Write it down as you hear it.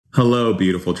Hello,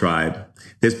 beautiful tribe.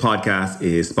 This podcast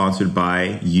is sponsored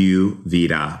by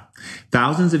Ayurveda.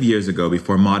 Thousands of years ago,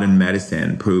 before modern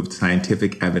medicine proved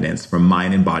scientific evidence for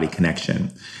mind and body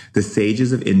connection, the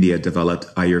sages of India developed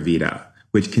Ayurveda,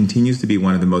 which continues to be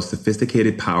one of the most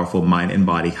sophisticated, powerful mind and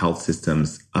body health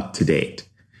systems up to date.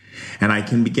 And I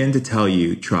can begin to tell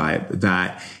you, tribe,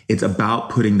 that it's about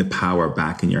putting the power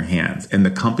back in your hands. And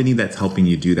the company that's helping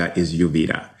you do that is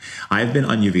Ayurveda. I've been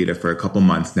on Ayurveda for a couple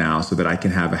months now so that I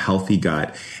can have a healthy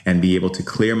gut and be able to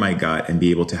clear my gut and be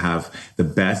able to have the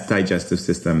best digestive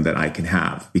system that I can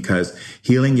have. Because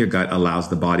healing your gut allows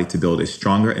the body to build a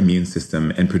stronger immune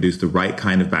system and produce the right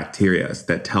kind of bacteria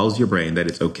that tells your brain that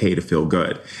it's okay to feel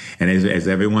good. And as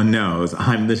everyone knows,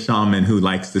 I'm the shaman who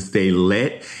likes to stay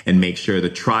lit and make sure the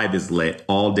tribe is lit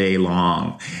all day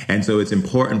long. And so it's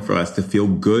important for us to feel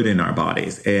good in our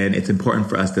bodies. And it's important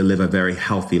for us to live a very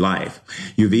healthy life.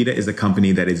 Ayurveda is a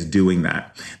company that is doing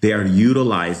that. They are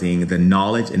utilizing the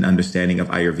knowledge and understanding of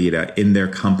Ayurveda in their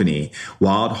company,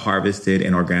 wild harvested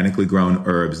and organically grown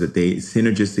herbs that they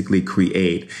synergistically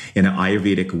create in an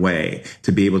Ayurvedic way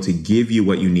to be able to give you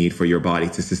what you need for your body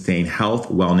to sustain health,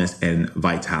 wellness, and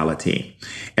vitality.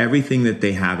 Everything that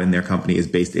they have in their company is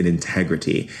based in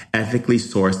integrity, ethically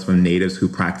sourced from natives who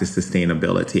practice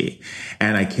sustainability.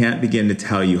 And I can't begin to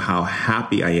tell you how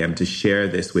happy I am to share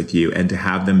this with you and to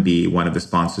have them be one of the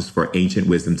sponsors for Ancient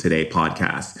Wisdom Today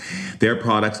podcast. Their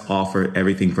products offer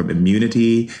everything from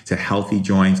immunity to healthy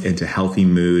joints and to healthy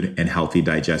mood and healthy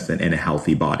digestion and a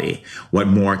healthy body. What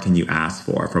more can you ask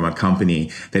for from a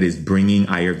company that is bringing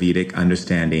Ayurvedic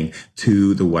understanding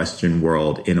to the Western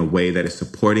world in a way that is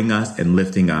supporting us and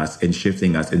lifting us and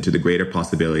shifting us into the greater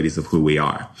possibilities of who we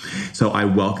are? So I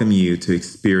welcome you to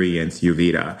experience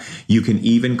Ayurveda. You can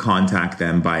even contact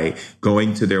them by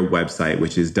going to their website,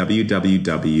 which is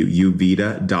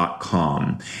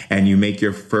www.ayurveda.com, and you make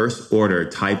your first order,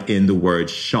 type in the word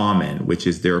shaman, which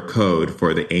is their code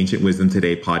for the Ancient Wisdom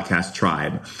Today podcast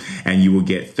tribe, and you will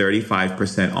get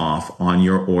 35% off on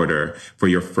your order for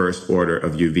your first order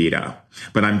of Ayurveda.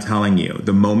 But I'm telling you,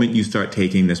 the moment you start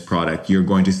taking this product, you're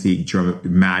going to see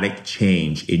dramatic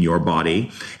change in your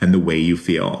body and the way you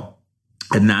feel.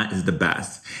 And that is the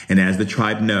best. And as the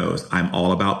tribe knows, I'm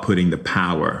all about putting the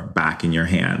power back in your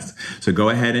hands. So go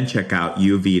ahead and check out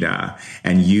Ayurveda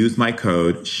and use my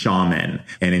code SHAMAN.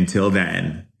 And until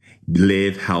then,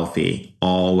 live healthy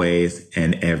always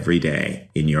and every day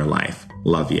in your life.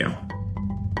 Love you.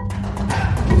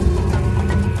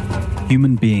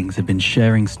 Human beings have been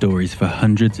sharing stories for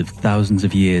hundreds of thousands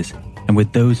of years. And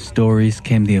with those stories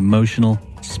came the emotional,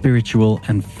 spiritual,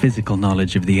 and physical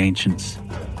knowledge of the ancients.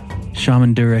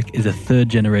 Shaman Durek is a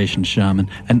third-generation shaman,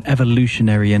 an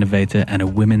evolutionary innovator, and a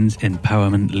women's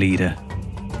empowerment leader.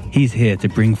 He's here to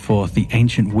bring forth the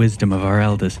ancient wisdom of our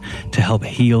elders to help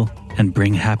heal and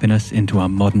bring happiness into our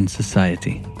modern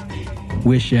society.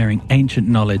 We're sharing ancient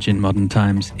knowledge in modern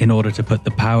times in order to put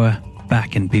the power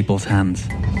back in people's hands.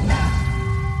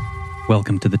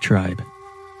 Welcome to the tribe.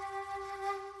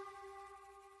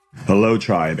 Hello,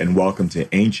 tribe, and welcome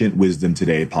to Ancient Wisdom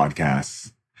Today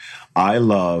podcast. I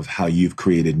love how you've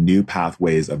created new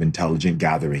pathways of intelligent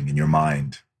gathering in your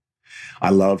mind.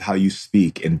 I love how you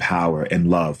speak in power and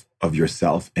love of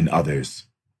yourself and others.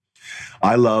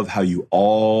 I love how you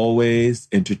always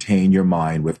entertain your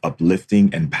mind with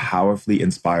uplifting and powerfully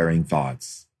inspiring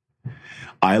thoughts.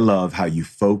 I love how you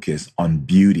focus on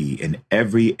beauty in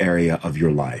every area of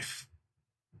your life.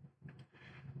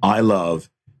 I love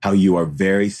how you are a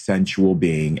very sensual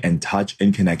being and touch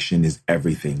and connection is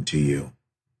everything to you.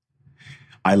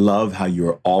 I love how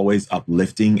you're always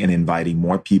uplifting and inviting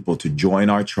more people to join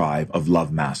our tribe of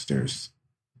love masters.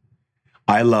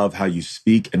 I love how you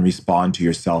speak and respond to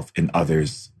yourself and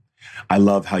others. I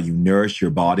love how you nourish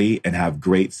your body and have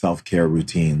great self-care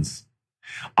routines.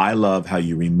 I love how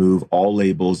you remove all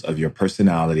labels of your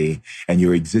personality and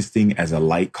you're existing as a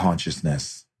light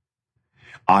consciousness.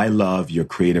 I love your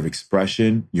creative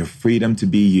expression, your freedom to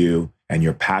be you, and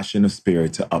your passion of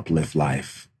spirit to uplift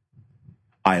life.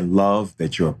 I love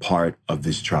that you're a part of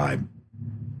this tribe.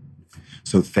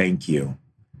 So thank you.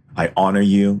 I honor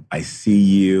you. I see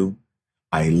you.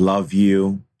 I love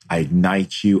you. I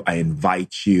ignite you. I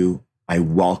invite you. I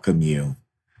welcome you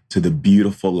to the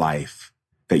beautiful life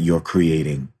that you're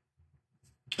creating.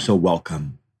 So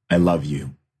welcome. I love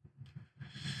you.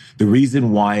 The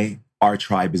reason why our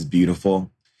tribe is beautiful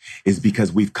is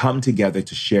because we've come together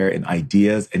to share in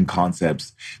ideas and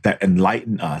concepts that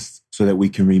enlighten us so that we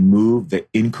can remove the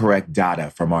incorrect data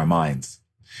from our minds.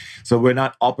 So we're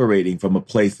not operating from a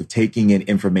place of taking in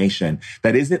information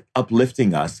that isn't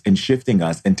uplifting us and shifting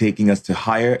us and taking us to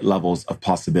higher levels of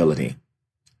possibility.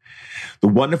 The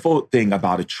wonderful thing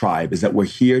about a tribe is that we're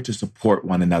here to support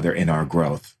one another in our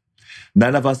growth.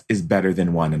 None of us is better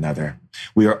than one another.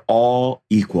 We are all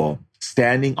equal,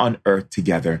 standing on earth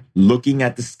together, looking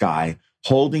at the sky,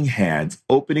 holding hands,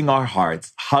 opening our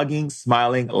hearts, hugging,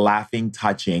 smiling, laughing,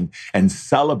 touching, and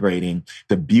celebrating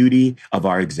the beauty of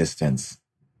our existence.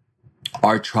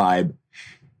 Our tribe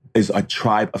is a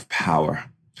tribe of power,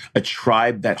 a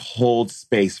tribe that holds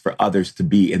space for others to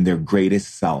be in their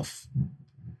greatest self.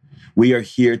 We are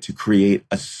here to create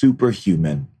a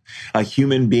superhuman, a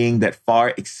human being that far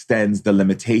extends the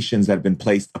limitations that have been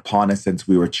placed upon us since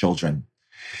we were children.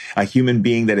 A human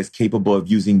being that is capable of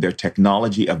using their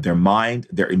technology of their mind,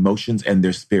 their emotions, and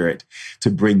their spirit to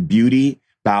bring beauty,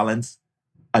 balance,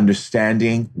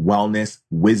 understanding, wellness,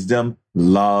 wisdom,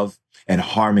 love, and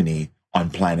harmony on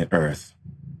planet Earth.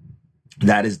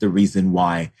 That is the reason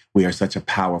why we are such a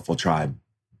powerful tribe.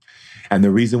 And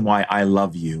the reason why I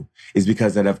love you is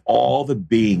because out of all the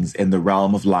beings in the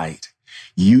realm of light,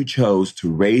 you chose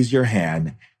to raise your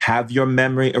hand, have your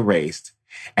memory erased,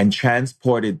 and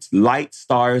transported light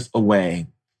stars away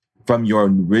from your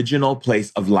original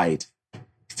place of light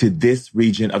to this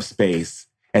region of space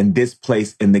and this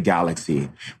place in the galaxy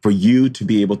for you to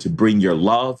be able to bring your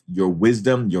love, your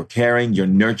wisdom, your caring, your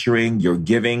nurturing, your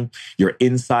giving, your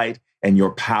insight, and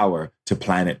your power to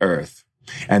planet Earth.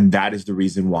 And that is the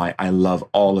reason why I love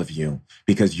all of you,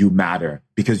 because you matter,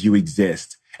 because you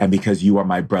exist, and because you are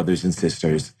my brothers and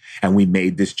sisters, and we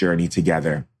made this journey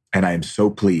together. And I am so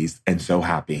pleased and so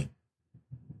happy.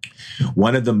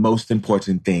 One of the most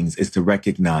important things is to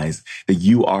recognize that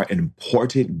you are an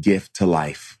important gift to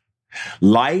life.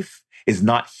 Life is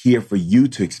not here for you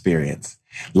to experience.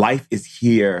 Life is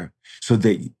here so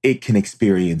that it can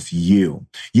experience you.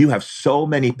 You have so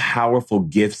many powerful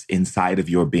gifts inside of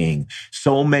your being,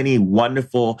 so many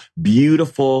wonderful,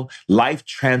 beautiful,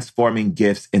 life-transforming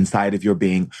gifts inside of your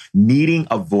being, needing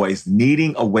a voice,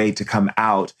 needing a way to come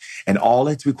out. And all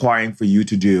it's requiring for you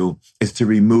to do is to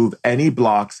remove any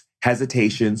blocks,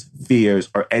 hesitations, fears,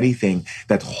 or anything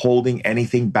that's holding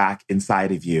anything back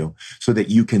inside of you so that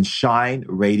you can shine,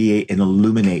 radiate, and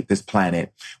illuminate this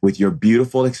planet with your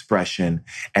beautiful expression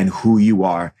and who you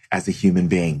are as a human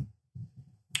being.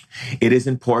 It is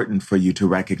important for you to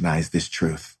recognize this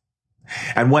truth.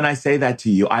 And when I say that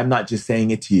to you, I'm not just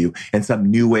saying it to you in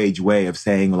some new age way of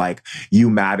saying like, you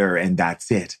matter and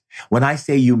that's it. When I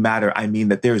say you matter, I mean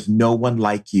that there's no one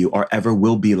like you or ever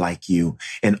will be like you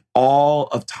in all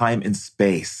of time and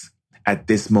space at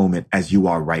this moment as you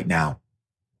are right now.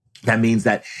 That means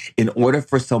that in order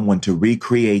for someone to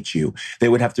recreate you, they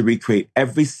would have to recreate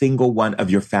every single one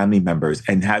of your family members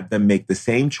and have them make the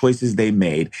same choices they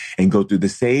made and go through the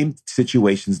same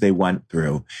situations they went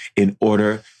through in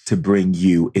order to bring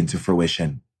you into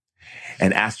fruition.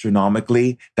 And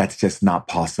astronomically, that's just not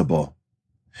possible.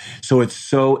 So it's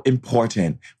so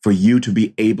important for you to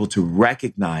be able to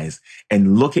recognize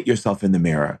and look at yourself in the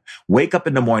mirror. Wake up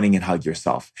in the morning and hug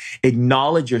yourself.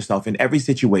 Acknowledge yourself in every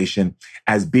situation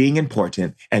as being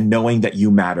important and knowing that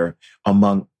you matter.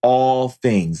 Among all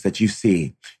things that you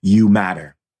see, you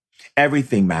matter.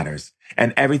 Everything matters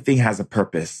and everything has a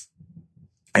purpose.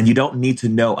 And you don't need to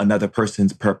know another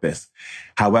person's purpose.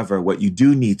 However, what you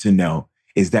do need to know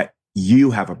is that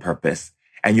you have a purpose.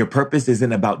 And your purpose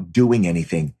isn't about doing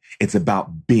anything. It's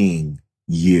about being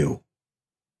you.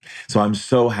 So I'm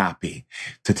so happy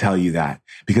to tell you that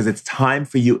because it's time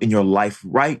for you in your life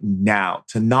right now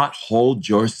to not hold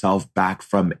yourself back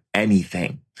from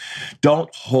anything. Don't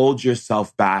hold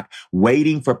yourself back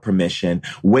waiting for permission,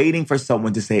 waiting for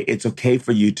someone to say it's okay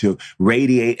for you to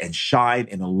radiate and shine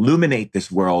and illuminate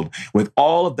this world with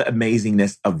all of the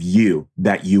amazingness of you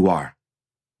that you are.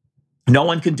 No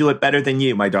one can do it better than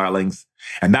you, my darlings.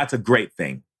 And that's a great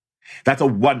thing. That's a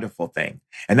wonderful thing.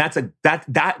 And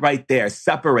that right there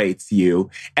separates you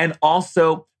and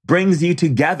also brings you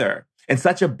together in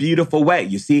such a beautiful way.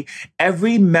 You see,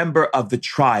 every member of the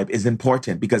tribe is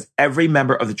important because every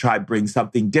member of the tribe brings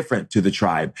something different to the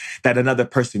tribe that another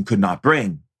person could not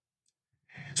bring.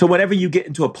 So whenever you get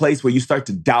into a place where you start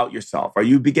to doubt yourself or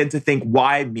you begin to think,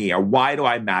 why me or why do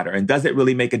I matter? And does it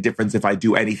really make a difference if I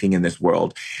do anything in this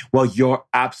world? Well, you're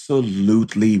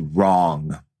absolutely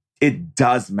wrong. It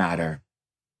does matter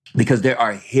because there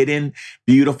are hidden,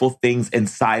 beautiful things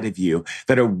inside of you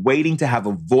that are waiting to have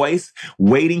a voice,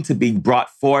 waiting to be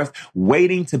brought forth,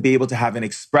 waiting to be able to have an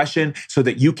expression so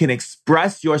that you can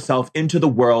express yourself into the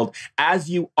world as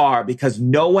you are because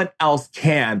no one else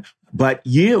can but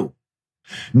you.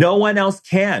 No one else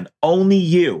can, only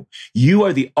you. You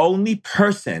are the only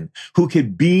person who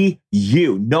could be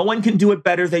you. No one can do it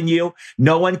better than you.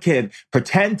 No one can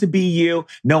pretend to be you.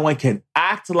 No one can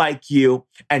act like you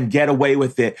and get away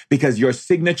with it because your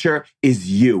signature is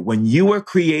you. When you were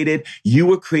created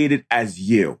as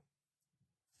you.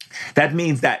 That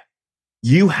means that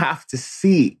you have to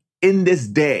see in this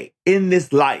day, in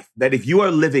this life, that if you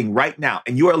are living right now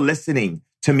and you are listening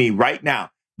to me right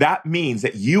now, that means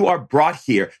that you are brought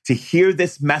here to hear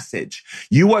this message.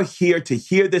 You are here to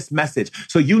hear this message.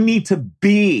 So you need to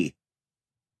be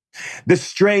the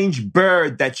strange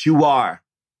bird that you are.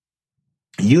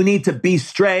 You need to be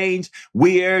strange,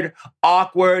 weird,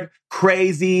 awkward,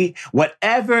 crazy,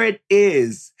 whatever it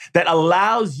is that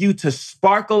allows you to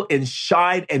sparkle and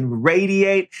shine and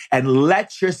radiate and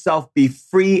let yourself be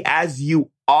free as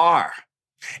you are.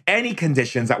 Any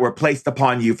conditions that were placed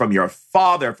upon you from your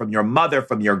father, from your mother,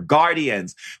 from your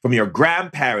guardians, from your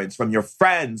grandparents, from your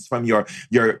friends, from your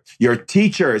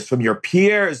teachers, from your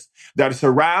peers that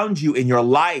surround you in your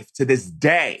life to this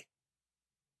day,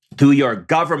 through your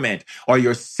government or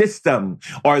your system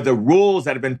or the rules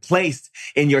that have been placed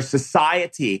in your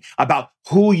society about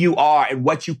who you are and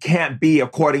what you can't be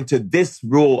according to this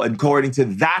rule and according to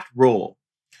that rule.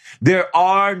 There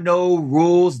are no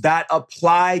rules that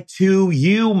apply to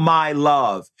you, my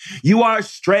love. You are a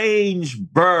strange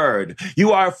bird.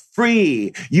 You are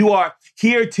free. You are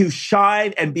here to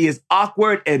shine and be as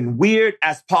awkward and weird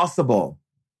as possible.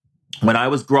 When I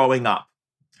was growing up,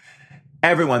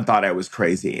 everyone thought I was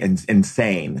crazy and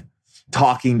insane.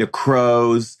 Talking to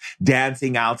crows,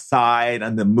 dancing outside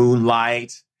in the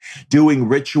moonlight, doing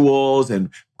rituals and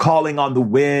calling on the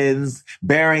winds,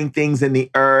 burying things in the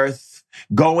earth,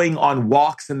 going on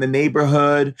walks in the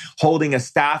neighborhood, holding a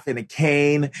staff and a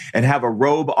cane and have a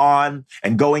robe on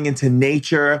and going into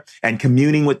nature and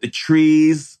communing with the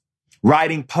trees,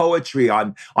 writing poetry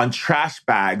on trash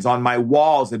bags on my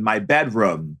walls in my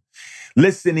bedroom,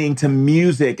 listening to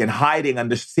music and hiding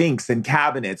under sinks and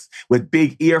cabinets with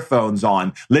big earphones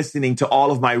on, listening to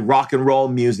all of my rock and roll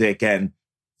music and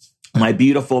my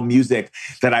beautiful music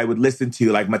that I would listen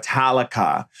to, like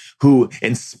Metallica, who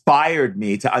inspired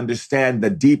me to understand the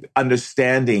deep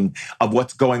understanding of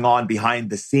what's going on behind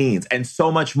the scenes and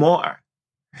so much more.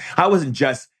 I wasn't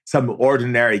just some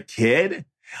ordinary kid.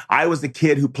 I was the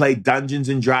kid who played Dungeons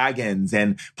and Dragons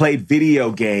and played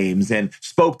video games and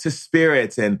spoke to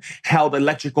spirits and held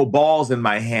electrical balls in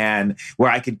my hand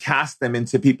where I could cast them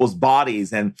into people's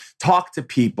bodies and talk to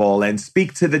people and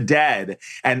speak to the dead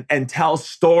and tell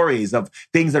stories of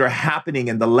things that are happening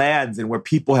in the lands and where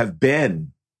people have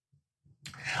been.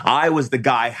 I was the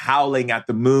guy howling at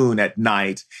the moon at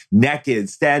night, naked,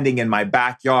 standing in my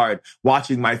backyard,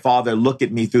 watching my father look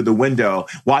at me through the window,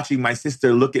 watching my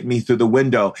sister look at me through the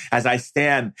window as I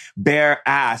stand bare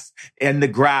ass in the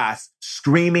grass,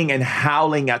 screaming and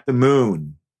howling at the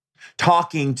moon.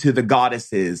 Talking to the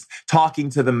goddesses, talking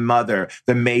to the mother,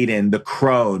 the maiden, the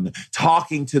crone,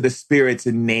 talking to the spirits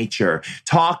in nature,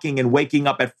 talking and waking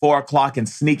up at 4 o'clock and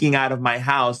sneaking out of my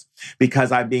house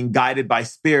because I'm being guided by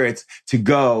spirits to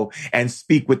go and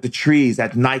speak with the trees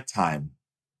at nighttime.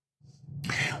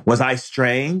 Was I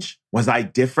strange? Was I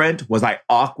different? Was I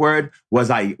awkward? Was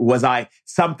I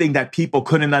something that people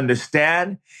couldn't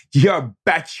understand? You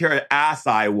bet your ass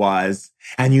I was.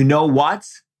 And you know what?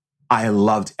 I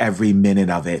loved every minute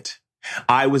of it.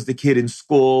 I was the kid in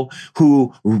school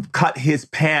who cut his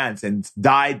pants and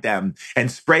dyed them and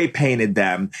spray painted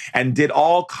them and did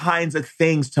all kinds of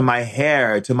things to my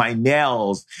hair, to my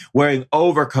nails, wearing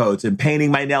overcoats and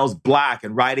painting my nails black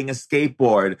and riding a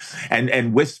skateboard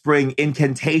and whispering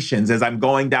incantations as I'm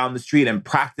going down the street and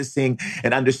practicing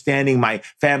and understanding my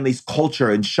family's culture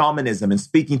and shamanism and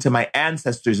speaking to my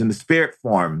ancestors in the spirit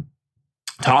form.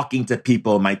 Talking to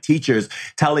people, my teachers,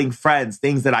 telling friends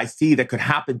things that I see that could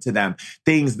happen to them,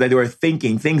 things that they were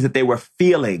thinking, things that they were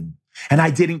feeling. And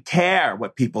I didn't care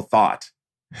what people thought.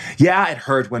 Yeah, it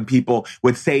hurt when people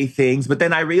would say things, but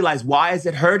then I realized, why is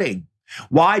it hurting?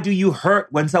 Why do you hurt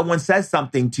when someone says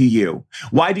something to you?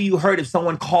 Why do you hurt if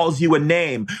someone calls you a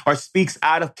name or speaks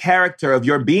out of character of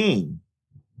your being?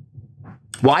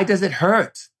 Why does it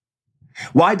hurt?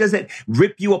 Why does it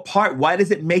rip you apart? Why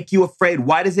does it make you afraid?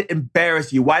 Why does it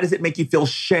embarrass you? Why does it make you feel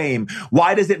shame?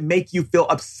 Why does it make you feel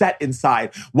upset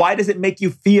inside? Why does it make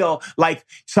you feel like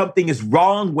something is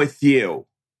wrong with you?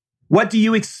 What do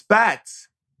you expect?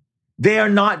 They are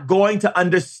not going to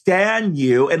understand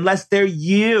you unless they're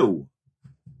you.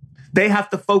 They have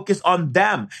to focus on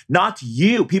them, not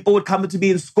you. People would come to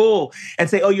me in school and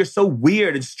say, "Oh, you're so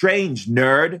weird and strange,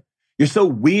 nerd. You're so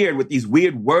weird with these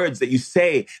weird words that you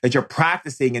say that you're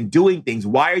practicing and doing things.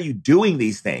 Why are you doing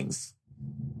these things?"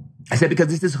 I said, because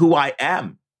this is who I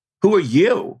am. Who are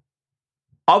you?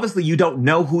 Obviously, you don't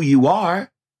know who you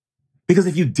are, because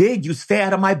if you did, you'd stay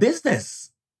out of my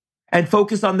business and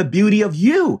focus on the beauty of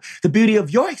you, the beauty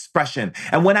of your expression.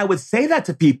 And when I would say that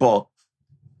to people,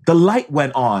 the light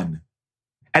went on.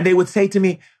 And they would say to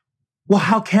me, well,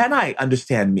 how can I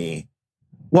understand me?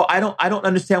 Well, I don't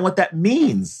understand what that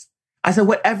means. I said,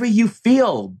 whatever you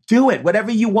feel, do it.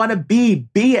 Whatever you want to be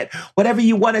it. Whatever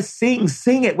you want to sing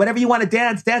it. Whatever you want to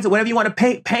dance it. Whatever you want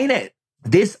to paint it.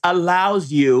 This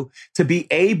allows you to be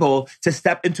able to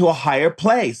step into a higher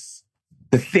place.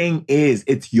 The thing is,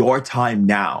 it's your time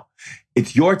now.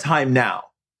 It's your time now.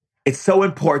 It's so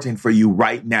important for you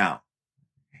right now.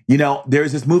 You know,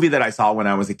 there's this movie that I saw when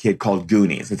I was a kid called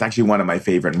Goonies. It's actually one of my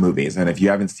favorite movies. And if you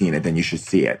haven't seen it, then you should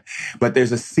see it. But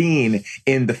there's a scene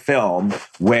in the film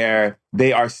where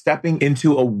they are stepping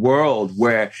into a world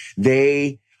where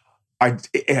they are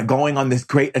going on this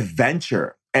great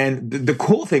adventure. And the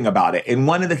cool thing about it, and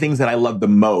one of the things that I love the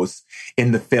most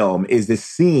in the film, is this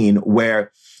scene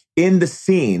where in the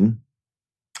scene,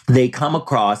 they come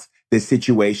across this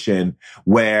situation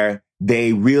where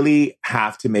they really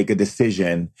have to make a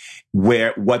decision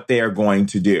what they are going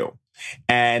to do.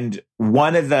 And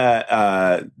one of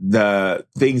the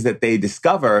things that they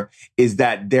discover is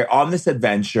that they're on this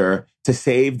adventure to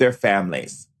save their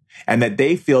families, and that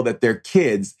they feel that they're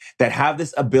kids that have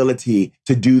this ability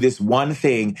to do this one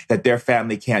thing that their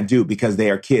family can't do because they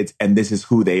are kids and this is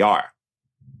who they are.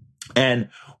 And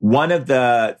one of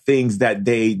the things that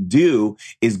they do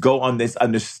is go on this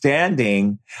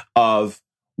understanding of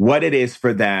what it is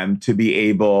for them to be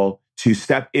able to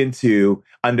step into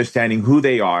understanding who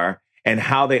they are and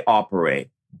how they operate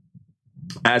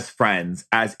as friends,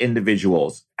 as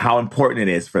individuals, how important it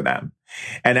is for them.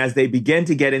 And as they begin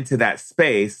to get into that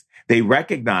space, they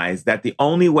recognize that the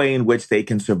only way in which they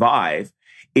can survive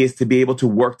is to be able to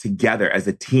work together as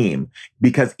a team,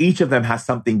 because each of them has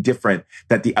something different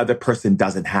that the other person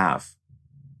doesn't have.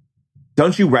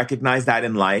 Don't you recognize that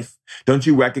in life? Don't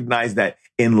you recognize that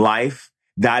in life,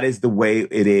 that is the way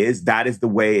it is? That is the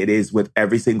way it is with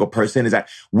every single person, is that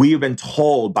we've been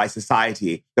told by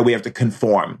society that we have to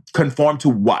conform. Conform to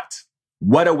what?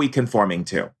 What are we conforming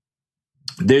to?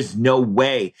 There's no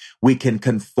way we can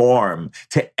conform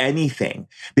to anything,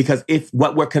 because if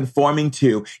what we're conforming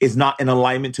to is not in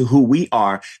alignment to who we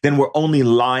are, then we're only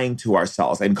lying to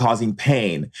ourselves and causing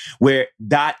pain, where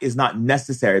that is not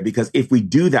necessary, because if we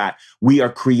do that, we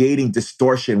are creating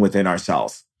distortion within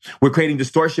ourselves. We're creating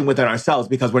distortion within ourselves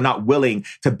because we're not willing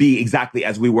to be exactly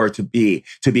as we were to be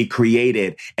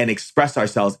created and express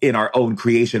ourselves in our own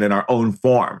creation, in our own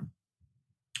form.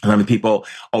 And people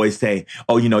always say,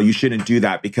 oh, you shouldn't do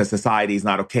that because society is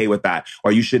not okay with that,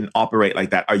 or you shouldn't operate like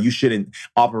that, or you shouldn't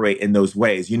operate in those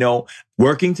ways.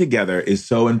 Working together is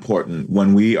so important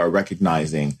when we are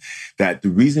recognizing that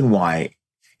the reason why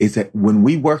is that when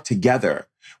we work together,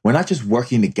 we're not just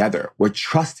working together. We're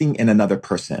trusting in another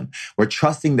person. We're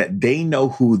trusting that they know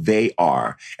who they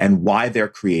are and why they're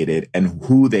created and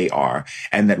who they are,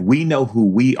 and that we know who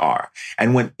we are.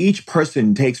 And when each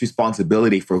person takes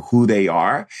responsibility for who they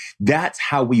are, that's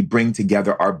how we bring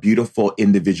together our beautiful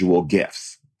individual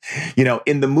gifts.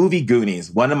 In the movie Goonies,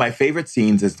 one of my favorite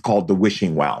scenes is called The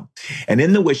Wishing Well. And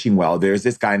in The Wishing Well, there's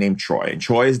this guy named Troy. And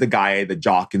Troy is the guy, the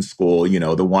jock in school,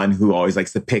 the one who always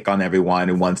likes to pick on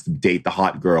everyone and wants to date the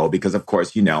hot girl because, of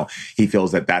course, he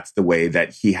feels that that's the way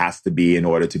that he has to be in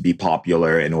order to be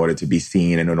popular, in order to be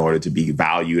seen, and in order to be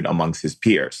valued amongst his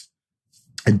peers.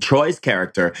 And Troy's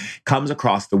character comes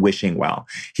across the wishing well.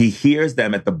 He hears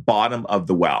them at the bottom of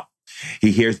the well.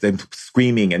 He hears them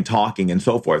screaming and talking and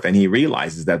so forth, and he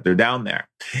realizes that they're down there.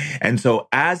 And so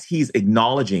as he's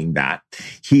acknowledging that,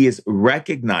 he is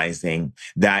recognizing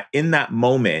that in that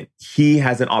moment, he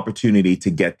has an opportunity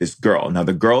to get this girl. Now,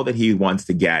 the girl that he wants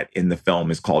to get in the film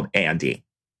is called Andy.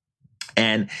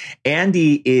 And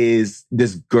Andy is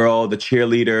this girl, the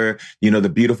cheerleader, the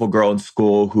beautiful girl in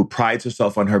school who prides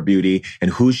herself on her beauty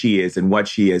and who she is and what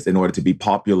she is in order to be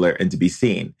popular and to be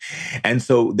seen. And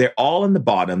so they're all in the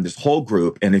bottom, this whole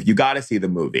group. And if you got to see the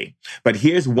movie, but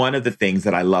here's one of the things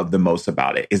that I love the most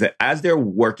about it is that as they're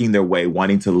working their way,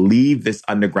 wanting to leave this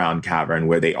underground cavern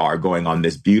where they are going on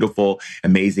this beautiful,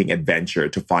 amazing adventure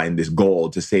to find this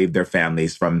gold to save their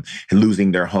families from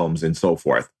losing their homes and so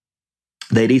forth,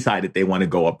 they decided they want to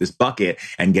go up this bucket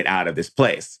and get out of this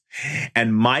place.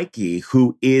 And Mikey,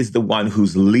 who is the one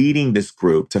who's leading this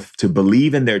group to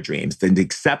believe in their dreams, to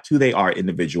accept who they are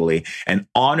individually and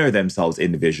honor themselves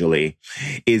individually,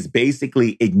 is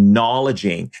basically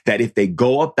acknowledging that if they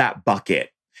go up that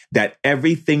bucket, that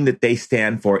everything that they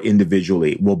stand for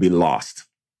individually will be lost.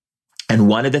 And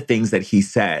one of the things that he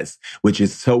says, which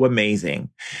is so amazing,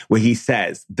 where he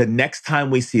says, the next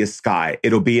time we see a sky,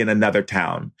 it'll be in another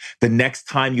town. The next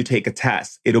time you take a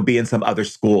test, it'll be in some other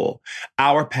school.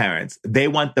 Our parents, they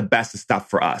want the best of stuff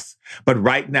for us. But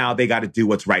right now, they got to do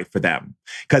what's right for them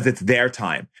because it's their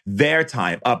time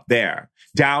up there.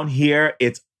 Down here,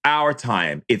 it's our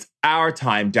time. It's our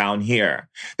time down here.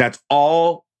 That's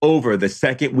all over the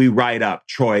second we write up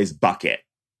Troy's bucket.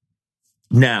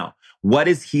 Now, what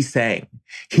is he saying?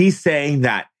 He's saying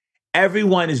that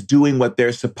everyone is doing what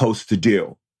they're supposed to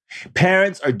do.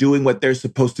 Parents are doing what they're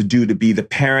supposed to do to be the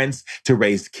parents, to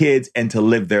raise kids, and to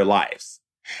live their lives.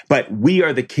 But we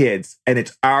are the kids, and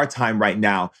it's our time right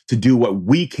now to do what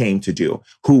we came to do,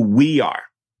 who we are.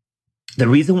 The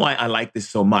reason why I like this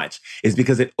so much is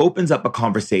because it opens up a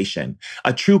conversation,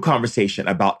 a true conversation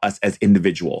about us as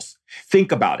individuals.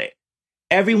 Think about it.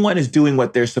 Everyone is doing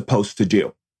what they're supposed to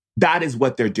do. That is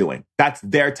what they're doing. That's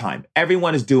their time.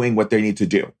 Everyone is doing what they need to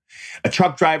do. A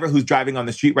truck driver who's driving on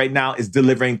the street right now is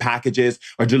delivering packages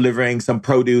or delivering some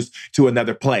produce to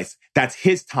another place. That's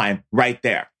his time right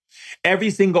there. Every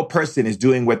single person is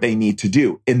doing what they need to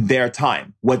do in their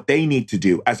time, what they need to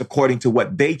do as according to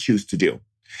what they choose to do.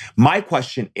 My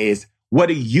question is, what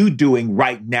are you doing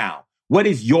right now? What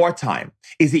is your time?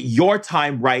 Is it your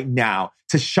time right now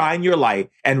to shine your light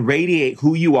and radiate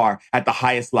who you are at the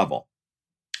highest level?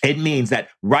 It means that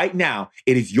right now,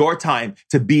 it is your time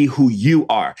to be who you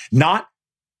are, not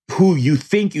who you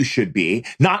think you should be,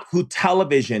 not who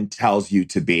television tells you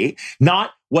to be,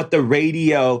 not what the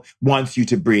radio wants you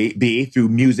to be through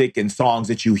music and songs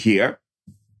that you hear,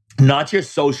 not your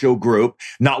social group,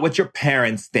 not what your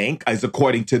parents think as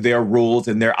according to their rules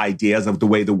and their ideas of the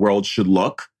way the world should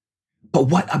look. But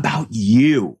what about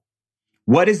you?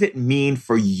 What does it mean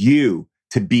for you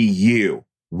to be you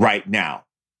right now?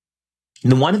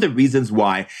 And one of the reasons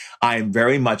why I am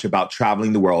very much about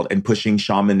traveling the world and pushing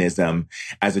shamanism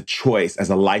as a choice, as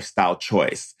a lifestyle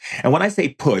choice. And when I say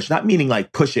push, not meaning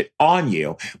like push it on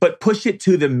you, but push it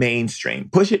to the mainstream,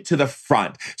 push it to the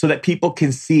front so that people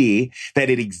can see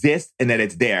that it exists and that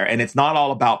it's there. And it's not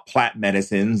all about plant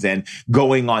medicines and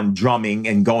going on drumming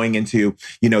and going into,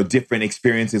 different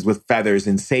experiences with feathers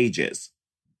and sages.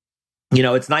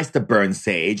 It's nice to burn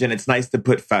sage and it's nice to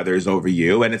put feathers over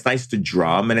you and it's nice to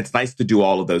drum and it's nice to do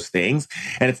all of those things.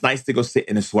 And it's nice to go sit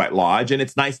in a sweat lodge and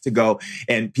it's nice to go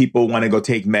and people want to go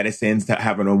take medicines to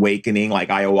have an awakening like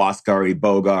ayahuasca or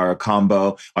iboga or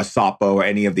kambo or sapo or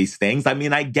any of these things. I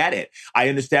mean, I get it. I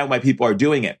understand why people are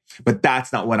doing it, but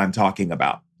that's not what I'm talking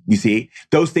about. You see,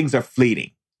 those things are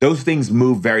fleeting. Those things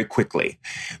move very quickly.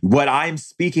 What I'm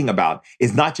speaking about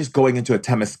is not just going into a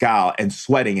temazcal and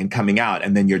sweating and coming out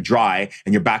and then you're dry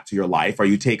and you're back to your life, or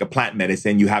you take a plant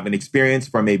medicine, you have an experience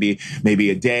for maybe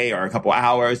a day or a couple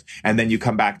hours, and then you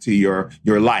come back to your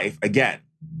life again.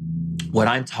 What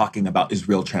I'm talking about is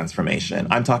real transformation.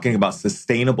 I'm talking about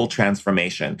sustainable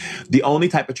transformation. The only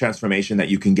type of transformation that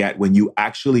you can get when you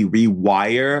actually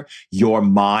rewire your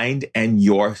mind and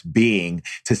your being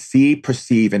to see,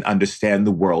 perceive, and understand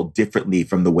the world differently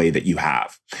from the way that you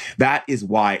have. That is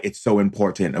why it's so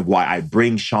important and why I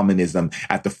bring shamanism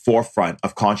at the forefront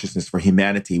of consciousness for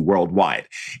humanity worldwide.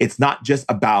 It's not just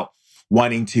about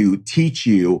wanting to teach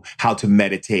you how to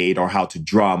meditate or how to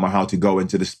drum or how to go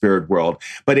into the spirit world,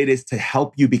 but it is to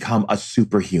help you become a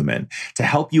superhuman, to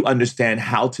help you understand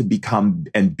how to become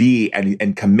and be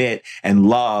and commit and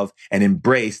love and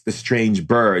embrace the strange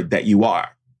bird that you are.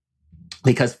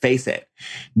 Because face it,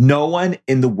 no one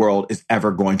in the world is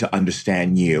ever going to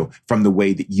understand you from the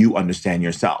way that you understand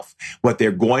yourself. What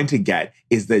they're going to get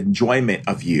is the enjoyment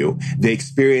of you, the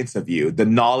experience of you, the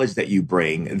knowledge that you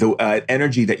bring, the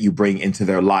energy that you bring into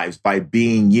their lives by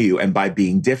being you and by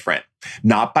being different,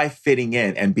 not by fitting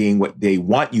in and being what they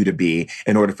want you to be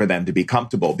in order for them to be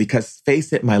comfortable. Because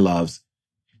face it, my loves,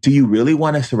 do you really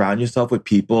want to surround yourself with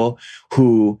people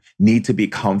who need to be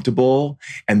comfortable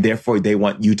and therefore they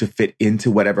want you to fit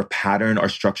into whatever pattern or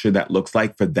structure that looks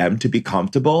like for them to be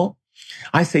comfortable?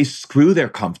 I say screw their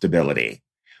comfortability.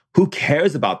 Who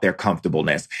cares about their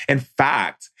comfortableness? In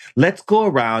fact, let's go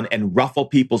around and ruffle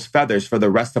people's feathers for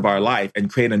the rest of our life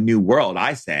and create a new world.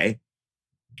 I say,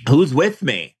 who's with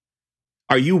me?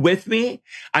 Are you with me?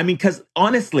 I mean, because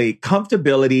honestly,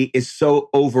 comfortability is so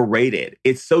overrated.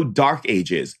 It's so dark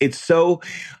ages. It's so,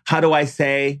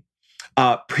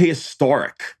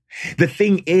 prehistoric. The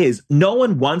thing is, no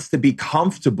one wants to be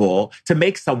comfortable to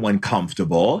make someone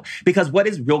comfortable, because what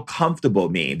does real comfortable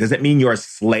mean? Does it mean you're a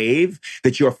slave,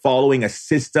 that you're following a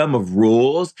system of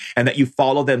rules and that you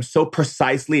follow them so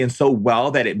precisely and so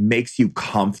well that it makes you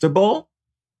comfortable?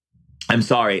 I'm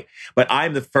sorry, but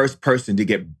I'm the first person to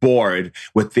get bored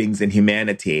with things in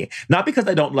humanity. Not because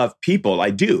I don't love people.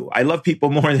 I do. I love people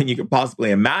more than you could possibly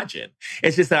imagine.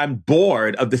 It's just that I'm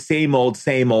bored of the same old,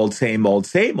 same old, same old,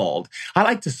 same old. I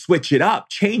like to switch it up,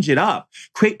 change it up,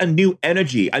 create a new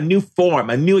energy, a new form,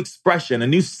 a new expression, a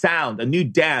new sound, a new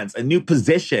dance, a new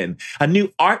position, a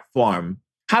new art form.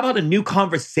 How about a new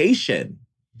conversation?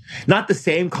 Not the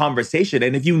same conversation.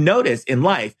 And if you notice in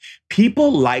life,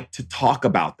 people like to talk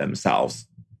about themselves.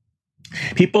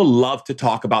 People love to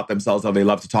talk about themselves, or they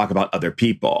love to talk about other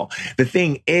people. The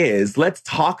thing is, let's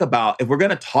talk about, if we're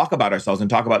going to talk about ourselves and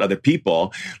talk about other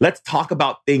people, let's talk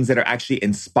about things that are actually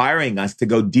inspiring us to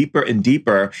go deeper and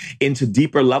deeper into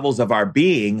deeper levels of our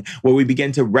being, where we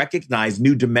begin to recognize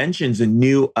new dimensions and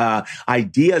new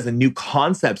ideas and new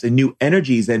concepts and new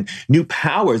energies and new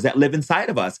powers that live inside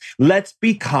of us. Let's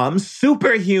become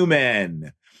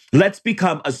superhuman. Let's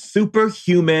become a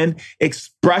superhuman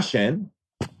expression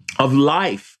of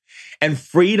life and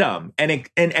freedom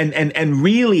and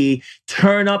really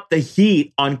turn up the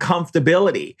heat on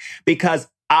comfortability, because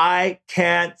I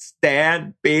can't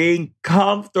stand being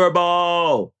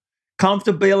comfortable.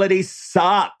 Comfortability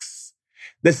sucks.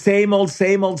 The same old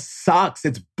sucks.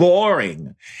 It's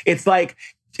boring. It's like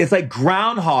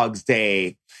Groundhog's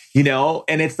Day, you know,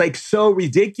 and it's like so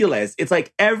ridiculous. It's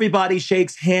like everybody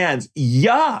shakes hands.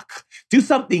 Yuck. Do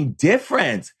something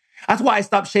different. That's why I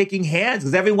stopped shaking hands,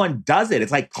 because everyone does it.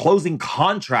 It's like closing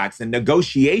contracts and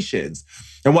negotiations.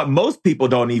 And what most people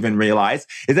don't even realize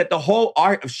is that the whole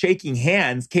art of shaking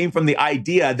hands came from the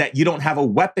idea that you don't have a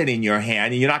weapon in your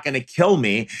hand and you're not going to kill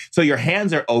me. So your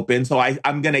hands are open. So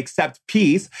I'm going to accept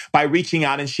peace by reaching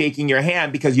out and shaking your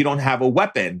hand because you don't have a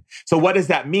weapon. So what does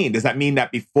that mean? Does that mean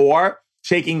that before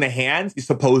shaking the hands,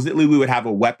 supposedly we would have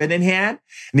a weapon in hand?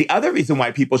 And the other reason why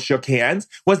people shook hands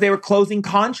was they were closing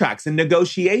contracts and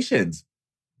negotiations.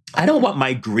 I don't want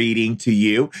my greeting to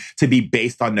you to be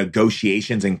based on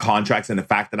negotiations and contracts and the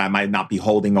fact that I might not be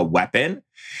holding a weapon,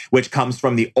 which comes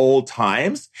from the old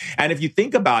times. And if you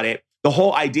think about it, the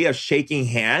whole idea of shaking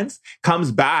hands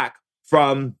comes back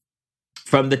from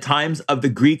the times of the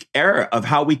Greek era, of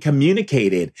how we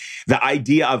communicated. The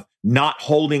idea of not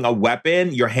holding a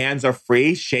weapon, your hands are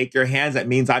free, shake your hands, that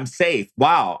means I'm safe.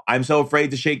 Wow, I'm so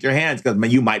afraid to shake your hands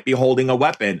because you might be holding a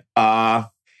weapon.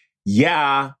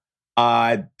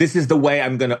 This is the way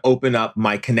I'm going to open up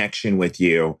my connection with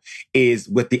you, is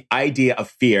with the idea of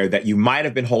fear that you might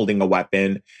have been holding a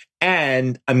weapon,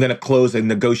 and I'm going to close a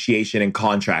negotiation and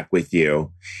contract with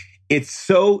you. It's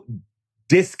so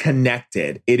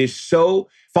disconnected. It is so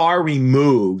far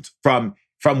removed from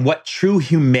what true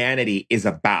humanity is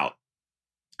about.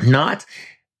 Not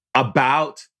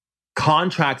about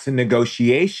contracts and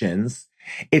negotiations.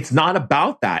 It's not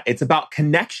about that. It's about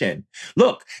connection.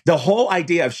 Look, the whole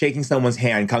idea of shaking someone's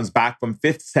hand comes back from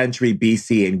 5th century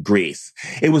BC in Greece.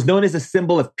 It was known as a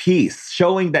symbol of peace,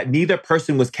 showing that neither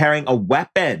person was carrying a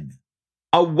weapon.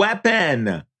 A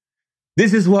weapon.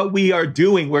 This is what we are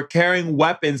doing. We're carrying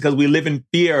weapons because we live in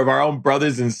fear of our own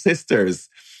brothers and sisters.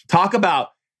 Talk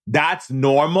about that's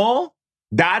normal?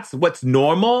 That's what's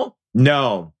normal?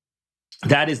 No,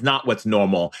 that is not what's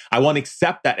normal. I won't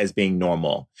accept that as being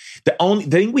normal. The only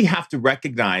thing we have to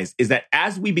recognize is that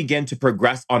as we begin to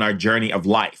progress on our journey of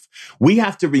life, we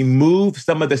have to remove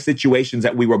some of the situations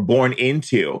that we were born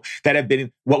into that have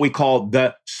been what we call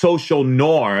the social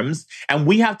norms, and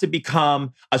we have to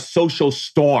become a social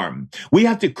storm. We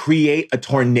have to create a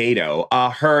tornado, a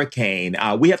hurricane.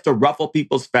 We have to ruffle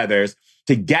people's feathers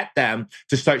to get them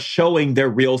to start showing their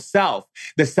real self,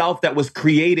 the self that was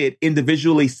created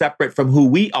individually separate from who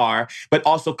we are, but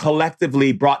also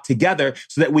collectively brought together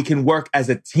so that we can work as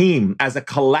a team, as a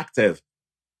collective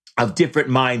of different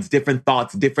minds, different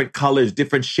thoughts, different colors,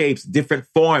 different shapes, different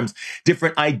forms,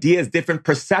 different ideas, different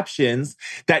perceptions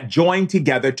that join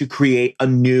together to create a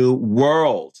new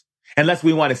world. Unless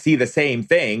we want to see the same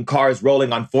thing, cars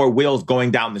rolling on 4 wheels going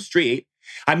down the street.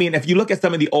 I mean, if you look at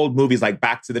some of the old movies like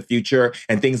Back to the Future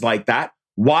and things like that,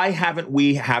 why haven't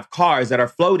we have cars that are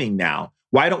floating now?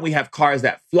 Why don't we have cars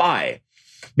that fly?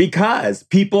 Because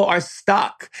people are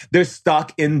stuck. They're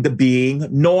stuck in the being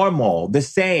normal, the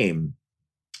same.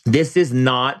 This is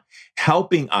not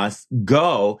helping us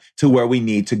go to where we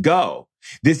need to go.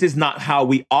 This is not how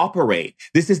we operate.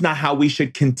 This is not how we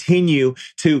should continue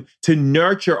to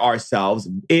nurture ourselves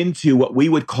into what we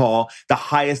would call the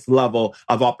highest level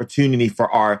of opportunity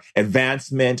for our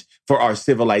advancement, for our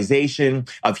civilization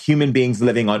of human beings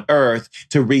living on Earth,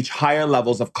 to reach higher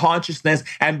levels of consciousness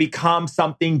and become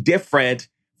something different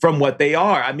from what they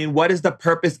are. I mean, what is the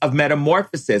purpose of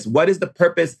metamorphosis? What is the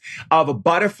purpose of a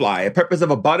butterfly? The purpose of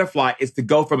a butterfly is to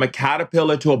go from a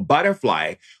caterpillar to a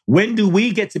butterfly. When do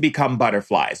we get to become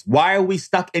butterflies? Why are we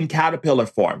stuck in caterpillar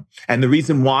form? And the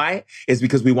reason why is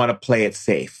because we want to play it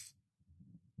safe.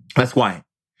 That's why.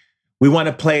 We want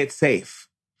to play it safe.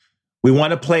 We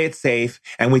want to play it safe,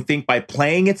 and we think by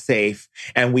playing it safe,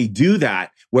 and we do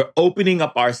that, we're opening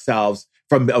up ourselves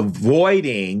from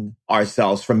avoiding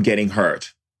ourselves from getting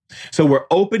hurt. So we're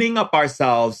opening up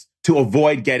ourselves to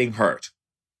avoid getting hurt,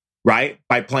 right?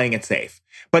 By playing it safe.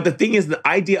 But the thing is, the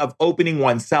idea of opening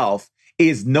oneself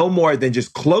is no more than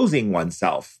just closing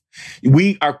oneself.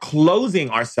 We are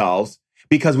closing ourselves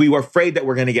because we were afraid that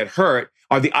we're going to get hurt,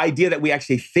 or the idea that we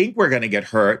actually think we're going to get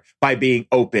hurt by being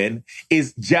open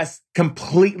is just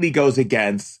completely goes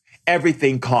against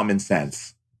everything common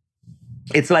sense.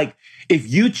 It's like,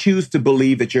 if you choose to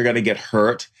believe that you're going to get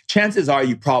hurt, chances are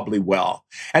you probably will.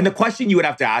 And the question you would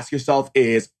have to ask yourself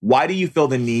is, why do you feel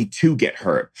the need to get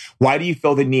hurt? Why do you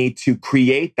feel the need to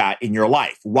create that in your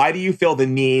life? Why do you feel the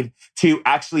need to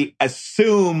actually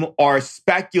assume or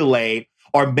speculate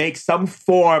or make some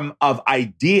form of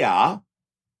idea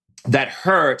that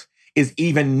hurt is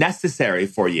even necessary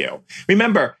for you?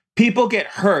 Remember, people get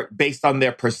hurt based on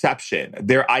their perception,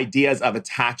 their ideas of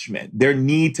attachment, their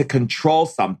need to control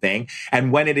something.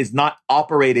 And when it is not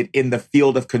operated in the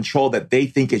field of control that they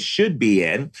think it should be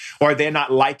in, or they're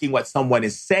not liking what someone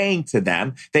is saying to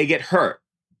them, they get hurt.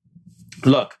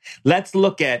 Look, let's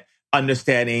look at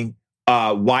understanding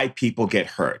why people get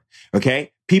hurt,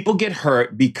 okay? People get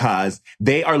hurt because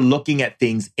they are looking at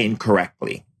things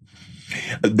incorrectly.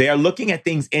 They are looking at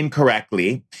things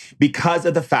incorrectly because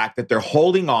of the fact that they're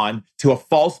holding on to a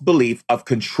false belief of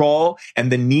control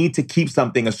and the need to keep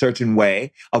something a certain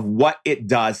way of what it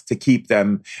does to keep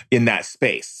them in that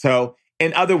space. So,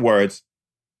 in other words,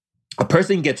 a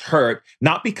person gets hurt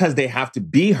not because they have to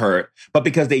be hurt, but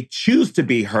because they choose to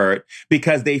be hurt,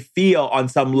 because they feel on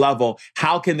some level,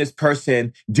 how can this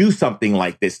person do something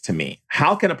like this to me?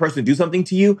 How can a person do something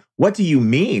to you? What do you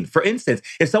mean? For instance,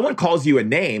 if someone calls you a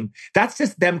name, that's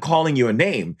just them calling you a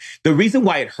name. The reason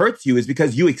why it hurts you is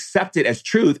because you accept it as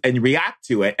truth and react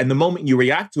to it. And the moment you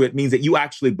react to it means that you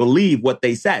actually believe what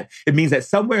they said. It means that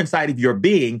somewhere inside of your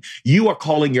being, you are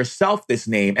calling yourself this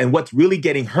name. And what's really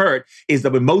getting hurt is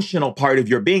the emotional part of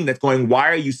your being that's going, why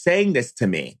are you saying this to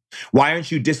me? Why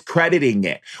aren't you discrediting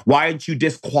it? Why aren't you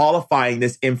disqualifying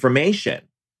this information?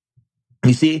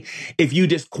 You see, if you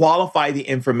disqualify the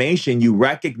information, you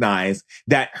recognize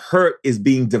that hurt is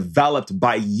being developed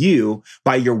by you,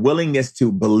 by your willingness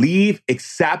to believe,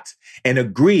 accept, and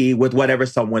agree with whatever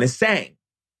someone is saying.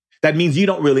 That means you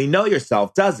don't really know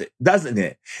yourself, doesn't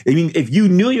it? I mean, if you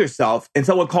knew yourself and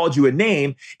someone called you a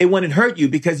name, it wouldn't hurt you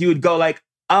because you would go like,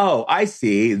 oh, I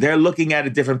see. They're looking at a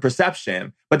different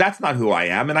perception, but that's not who I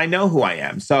am, and I know who I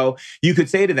am. So you could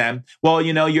say to them, well,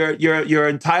 you know, you're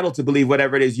entitled to believe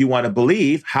whatever it is you want to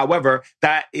believe. However,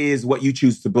 that is what you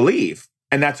choose to believe,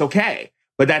 and that's okay.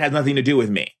 But that has nothing to do with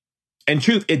me. In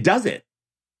truth, it doesn't.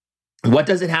 What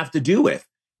does it have to do with?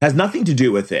 It has nothing to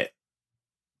do with it.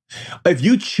 If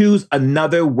you choose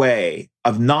another way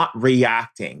of not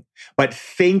reacting, but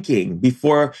thinking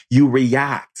before you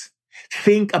react,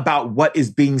 think about what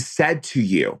is being said to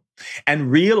you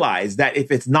and realize that if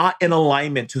it's not in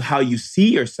alignment to how you see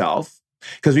yourself,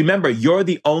 because remember, you're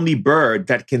the only bird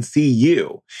that can see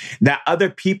you, that other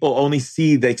people only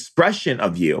see the expression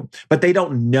of you, but they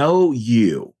don't know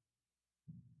you.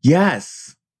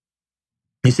 Yes.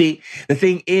 You see, the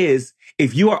thing is,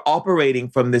 if you are operating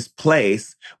from this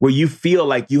place where you feel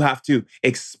like you have to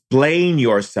explain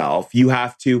yourself, you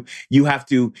have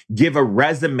to give a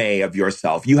resume of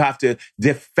yourself, you have to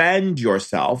defend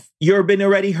yourself, you've been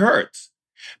already hurt.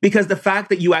 Because the fact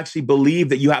that you actually believe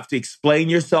that you have to explain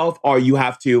yourself or you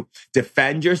have to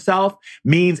defend yourself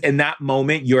means in that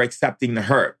moment you're accepting the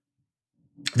hurt.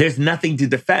 There's nothing to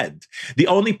defend. The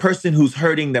only person who's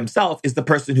hurting themselves is the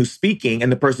person who's speaking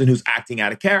and the person who's acting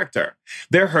out of character.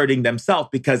 They're hurting themselves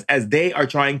because as they are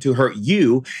trying to hurt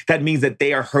you, that means that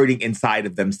they are hurting inside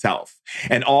of themselves.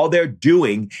 And all they're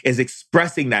doing is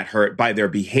expressing that hurt by their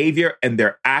behavior and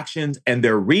their actions and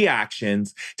their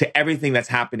reactions to everything that's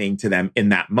happening to them in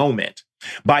that moment.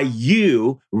 By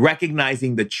you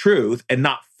recognizing the truth and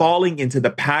not falling into the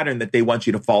pattern that they want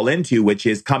you to fall into, which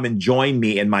is come and join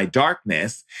me in my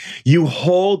darkness, you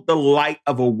hold the light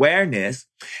of awareness,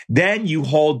 then you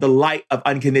hold the light of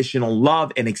unconditional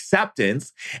love and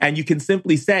acceptance, and you can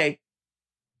simply say,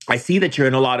 I see that you're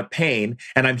in a lot of pain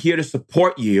and I'm here to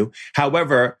support you.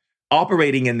 However,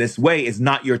 operating in this way is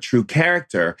not your true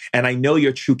character. And I know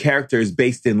your true character is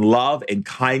based in love and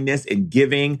kindness and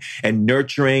giving and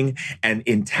nurturing and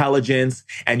intelligence,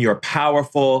 and you're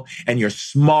powerful and you're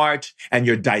smart and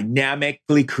you're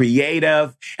dynamically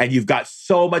creative and you've got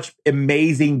so much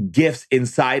amazing gifts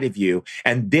inside of you.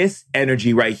 And this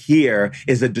energy right here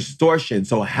is a distortion.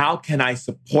 So how can I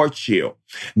support you?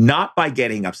 Not by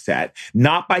getting upset,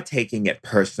 not by taking it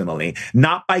personally,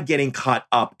 not by getting caught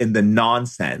up in the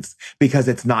nonsense, because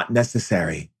it's not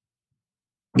necessary.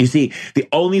 You see, the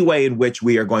only way in which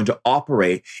we are going to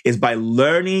operate is by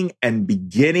learning and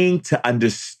beginning to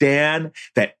understand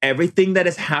that everything that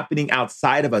is happening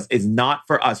outside of us is not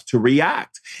for us to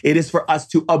react. It is for us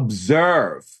to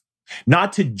observe.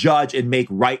 Not to judge and make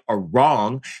right or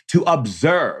wrong, to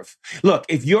observe. Look,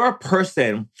 if you're a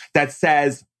person that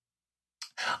says,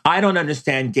 I don't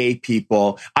understand gay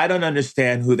people, I don't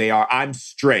understand who they are, I'm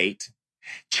straight,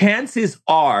 chances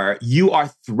are you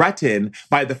are threatened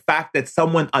by the fact that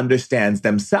someone understands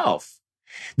themselves.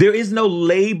 There is no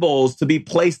labels to be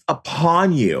placed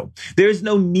upon you. There is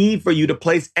no need for you to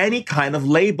place any kind of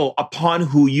label upon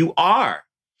who you are.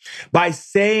 By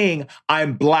saying,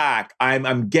 I'm Black,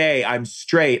 I'm gay, I'm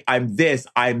straight, I'm this,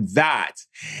 I'm that.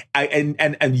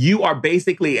 And you are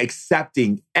basically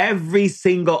accepting every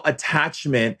single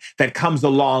attachment that comes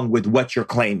along with what you're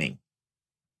claiming.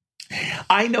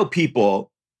 I know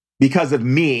people, because of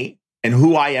me and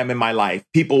who I am in my life,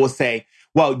 people will say,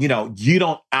 well, you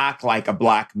don't act like a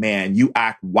Black man, you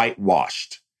act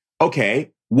whitewashed.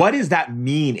 Okay. What does that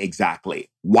mean exactly?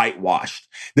 Whitewashed.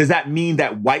 Does that mean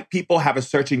that white people have a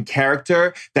certain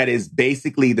character that is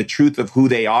basically the truth of who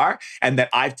they are, and that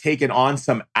I've taken on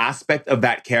some aspect of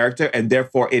that character and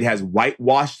therefore it has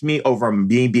whitewashed me over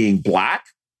me being Black?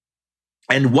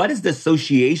 And what is the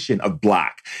association of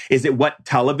Black? Is it what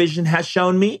television has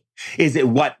shown me? Is it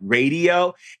what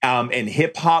radio and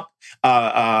hip hop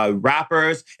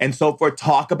rappers and so forth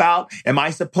talk about? Am I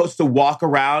supposed to walk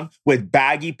around with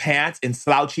baggy pants and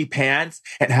slouchy pants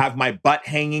and have my butt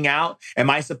hanging out? Am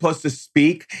I supposed to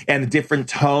speak in different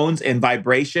tones and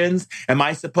vibrations? Am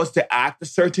I supposed to act a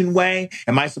certain way?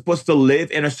 Am I supposed to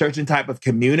live in a certain type of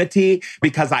community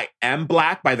because I am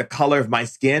Black by the color of my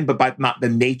skin, but by not the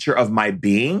nature of my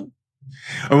being?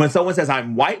 And when someone says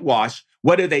I'm whitewashed,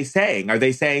 what are they saying? Are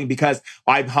they saying because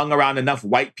I've hung around enough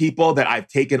white people that I've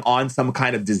taken on some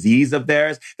kind of disease of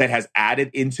theirs that has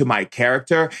added into my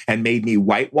character and made me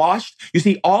whitewashed? You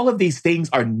see, all of these things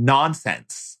are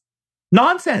nonsense.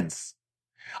 Nonsense.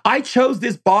 I chose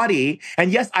this body,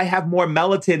 and yes, I have more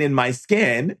melatonin in my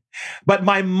skin, but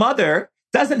my mother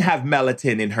doesn't have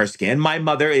melatonin in her skin. My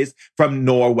mother is from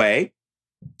Norway.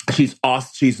 She's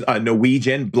a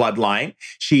Norwegian bloodline.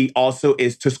 She also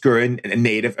is Tuscaran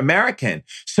Native American.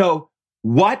 So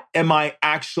what am I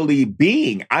actually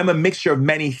being? I'm a mixture of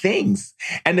many things.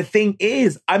 And the thing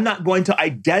is, I'm not going to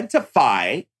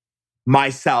identify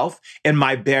myself and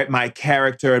my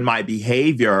character and my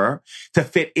behavior to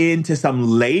fit into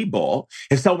some label.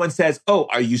 If someone says, oh,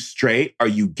 are you straight? Are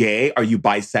you gay? Are you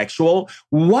bisexual?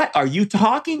 What are you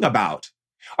talking about?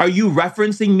 Are you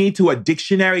referencing me to a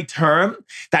dictionary term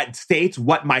that states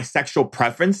what my sexual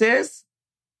preference is?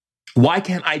 Why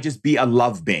can't I just be a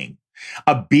love being?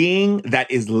 A being that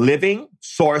is living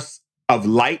source of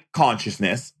light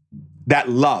consciousness that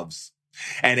loves.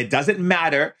 And it doesn't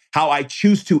matter how I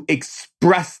choose to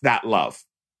express that love,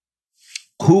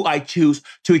 who I choose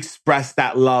to express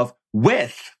that love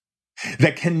with.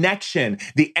 The connection,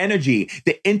 the energy,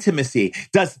 the intimacy.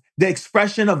 Does the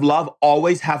expression of love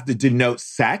always have to denote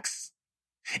sex?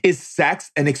 Is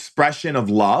sex an expression of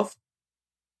love?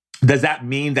 Does that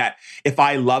mean that if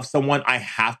I love someone, I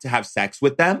have to have sex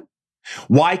with them?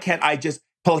 Why can't I just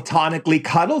platonically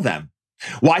cuddle them?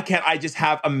 Why can't I just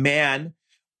have a man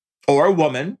or a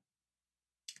woman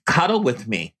cuddle with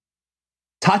me,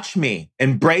 touch me,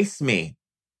 embrace me,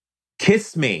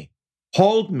 kiss me,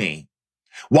 hold me?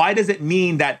 Why does it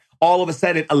mean that all of a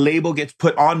sudden a label gets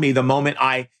put on me the moment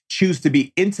I choose to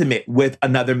be intimate with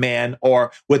another man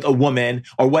or with a woman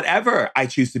or whatever I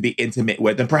choose to be intimate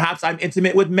with? And perhaps I'm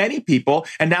intimate with many people,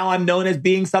 and now I'm known as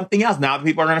being something else. Now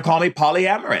people are going to call me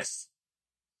polyamorous.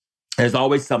 There's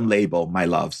always some label, my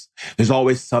loves. There's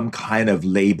always some kind of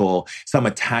label, some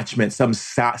attachment, some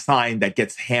sign that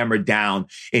gets hammered down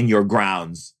in your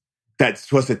grounds that's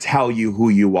supposed to tell you who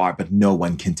you are, but no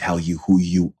one can tell you who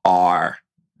you are.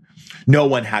 No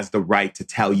one has the right to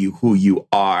tell you who you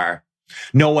are.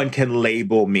 No one can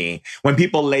label me. When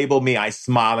people label me, I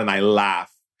smile and I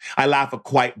laugh. I laugh a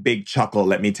quite big chuckle,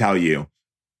 let me tell you.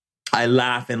 I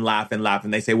laugh and laugh and laugh.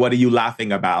 And they say, what are you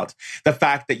laughing about? The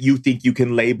fact that you think you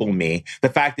can label me. The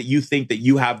fact that you think that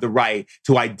you have the right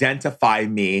to identify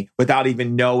me without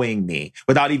even knowing me,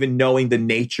 without even knowing the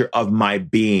nature of my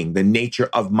being, the nature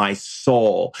of my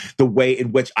soul, the way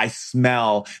in which I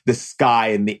smell the sky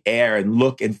and the air and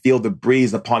look and feel the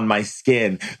breeze upon my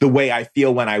skin, the way I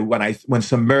feel when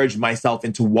submerge myself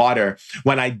into water,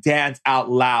 when I dance out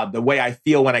loud, the way I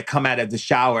feel when I come out of the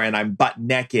shower and I'm butt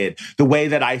naked, the way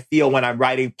that I feel when I'm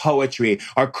writing poetry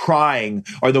or crying,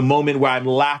 or the moment where I'm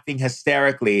laughing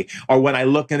hysterically, or when I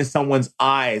look into someone's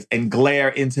eyes and glare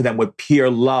into them with pure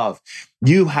love.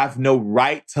 You have no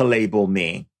right to label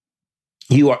me.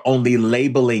 You are only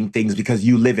labeling things because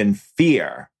you live in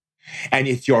fear. And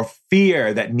it's your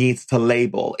fear that needs to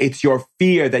label. It's your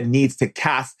fear that needs to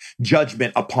cast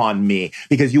judgment upon me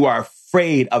because you are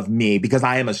afraid of me, because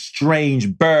I am a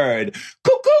strange bird.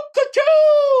 Cuckoo,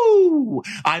 cuckoo!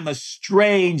 I'm a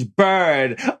strange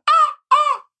bird.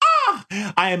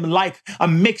 I am like a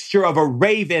mixture of a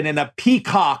raven and a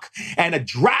peacock and a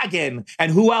dragon.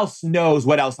 And who else knows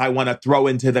what else I want to throw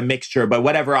into the mixture? But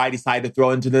whatever I decide to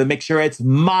throw into the mixture, it's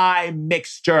my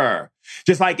mixture.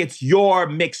 Just like it's your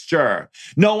mixture.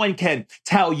 No one can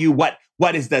tell you what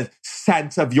is the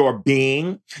sense of your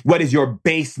being? What is your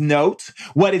base note?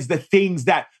 What is the things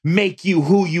that make you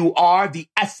who you are? The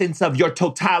essence of your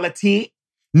totality?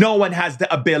 No one has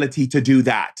the ability to do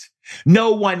that.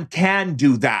 No one can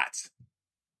do that.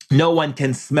 No one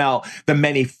can smell the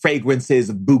many fragrances,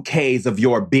 bouquets of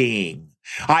your being.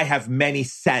 I have many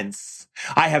scents.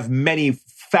 I have many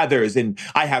feathers, and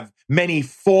I have many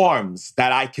forms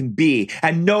that I can be.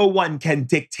 And no one can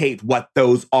dictate what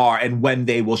those are and when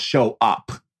they will show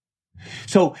up.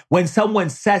 So when someone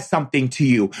says something to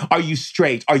you, are you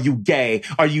straight? Are you gay?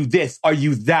 Are you this? Are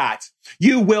you that?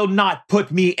 You will not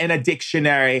put me in a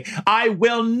dictionary. I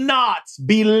will not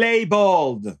be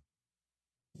labeled.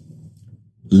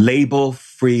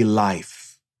 Label-free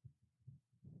life.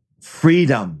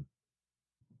 Freedom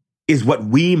is what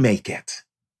we make it.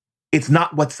 It's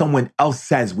not what someone else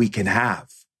says we can have.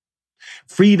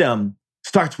 Freedom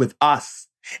starts with us.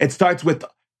 It starts with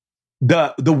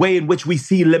the way in which we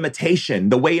see limitation,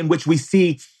 the way in which we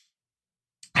see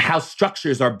how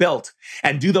structures are built.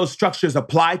 And do those structures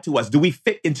apply to us? Do we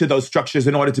fit into those structures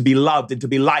in order to be loved and to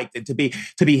be liked and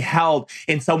to be held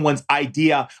in someone's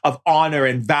idea of honor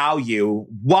and value?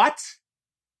 What?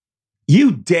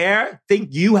 You dare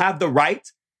think you have the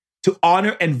right to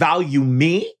honor and value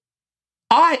me?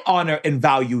 I honor and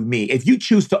value me. If you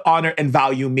choose to honor and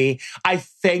value me, I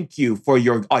thank you for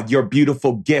your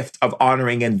beautiful gift of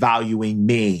honoring and valuing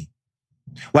me.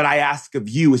 What I ask of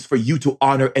you is for you to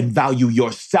honor and value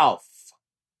yourself.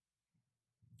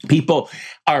 People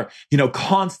are,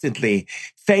 constantly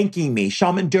thanking me.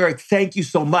 Shaman Durek, thank you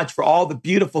so much for all the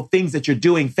beautiful things that you're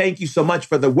doing. Thank you so much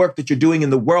for the work that you're doing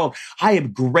in the world. I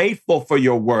am grateful for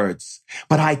your words,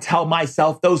 but I tell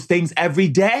myself those things every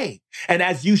day. And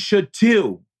as you should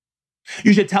too.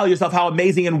 You should tell yourself how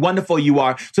amazing and wonderful you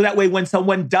are. So that way, when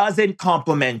someone doesn't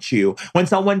compliment you, when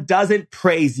someone doesn't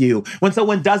praise you, when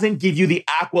someone doesn't give you the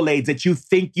accolades that you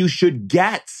think you should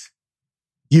get,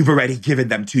 you've already given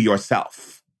them to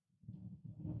yourself.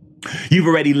 You've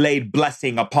already laid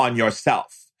blessing upon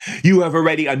yourself. You have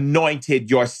already anointed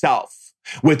yourself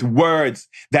with words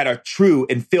that are true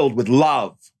and filled with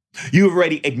love. You've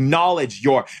already acknowledged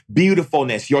your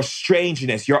beautifulness, your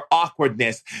strangeness, your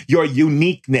awkwardness, your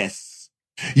uniqueness.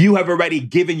 You have already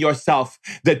given yourself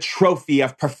the trophy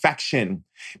of perfection.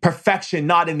 Perfection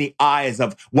not in the eyes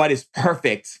of what is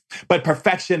perfect, but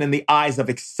perfection in the eyes of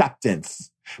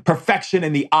acceptance. Perfection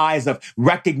in the eyes of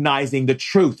recognizing the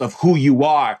truth of who you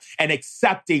are and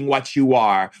accepting what you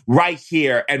are right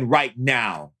here and right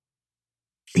now.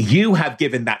 You have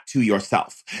given that to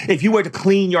yourself. If you were to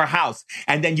clean your house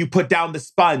and then you put down the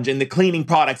sponge and the cleaning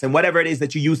products and whatever it is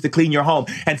that you use to clean your home,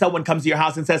 and someone comes to your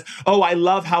house and says, "Oh, I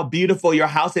love how beautiful your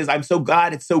house is. I'm so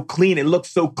glad it's so clean. It looks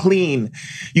so clean.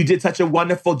 You did such a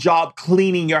wonderful job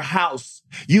cleaning your house."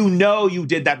 You know you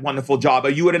did that wonderful job, or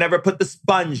you would have never put the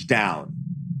sponge down.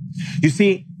 You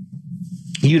see,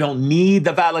 you don't need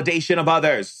the validation of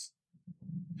others.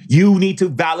 You need to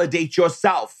validate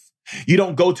yourself. You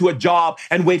don't go to a job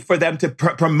and wait for them to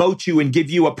promote you and give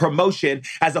you a promotion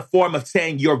as a form of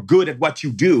saying you're good at what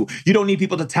you do. You don't need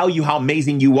people to tell you how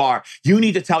amazing you are. You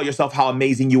need to tell yourself how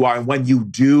amazing you are. And when you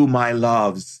do, my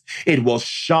loves, it will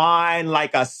shine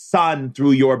like a sun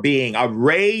through your being, a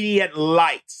radiant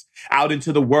light out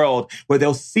into the world where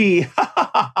they'll see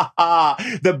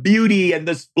The beauty and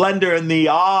the splendor and the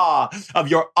awe of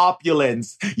your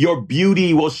opulence. Your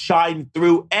beauty will shine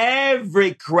through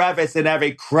every crevice and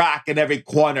every crack and every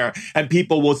corner. And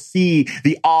people will see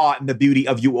the awe and the beauty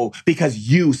of you because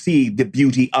you see the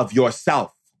beauty of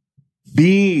yourself.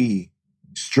 Be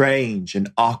strange and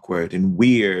awkward and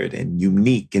weird and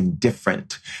unique and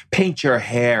different. Paint your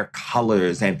hair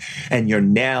colors and your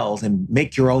nails and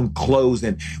make your own clothes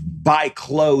and buy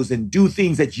clothes and do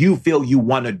things that you feel you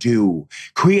want to do.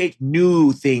 Create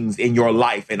new things in your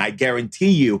life. And I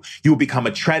guarantee you will become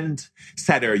a trend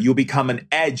setter. You'll become an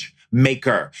edge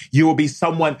maker. You will be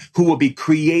someone who will be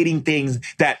creating things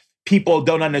that people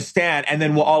don't understand and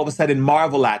then will all of a sudden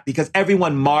marvel at, because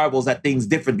everyone marvels at things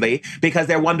differently because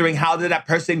they're wondering, how did that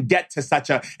person get to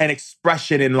such an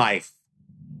expression in life?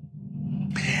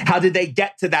 How did they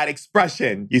get to that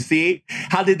expression? You see,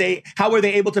 how were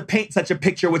they able to paint such a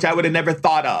picture, which I would have never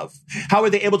thought of? How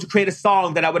were they able to create a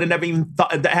song that I would have never even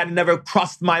thought, that had never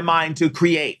crossed my mind to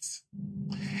create?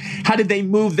 How did they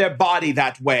move their body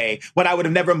that way when I would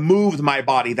have never moved my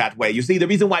body that way? You see, the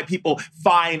reason why people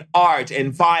find art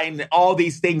and find all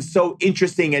these things so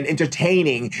interesting and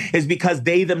entertaining is because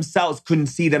they themselves couldn't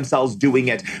see themselves doing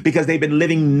it, because they've been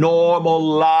living normal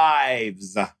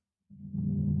lives.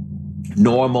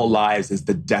 Normal lives is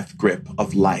the death grip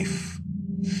of life.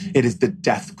 It is the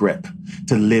death grip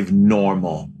to live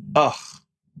normal. Ugh,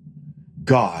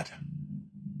 God,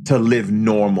 to live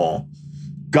normal.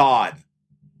 God,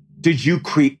 did you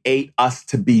create us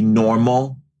to be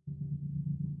normal?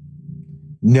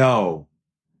 No.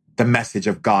 The message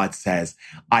of God says,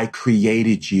 I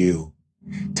created you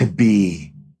to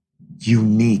be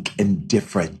unique and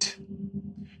different,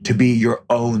 to be your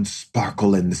own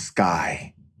sparkle in the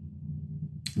sky.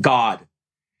 God,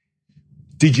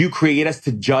 did you create us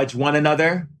to judge one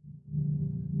another?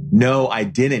 No, I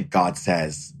didn't, God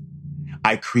says.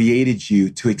 I created you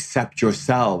to accept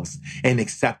yourselves and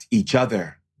accept each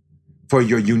other for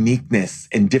your uniqueness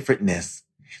and differentness,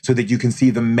 so that you can see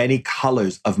the many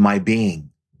colors of my being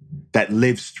that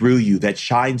lives through you, that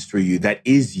shines through you, that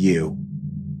is you.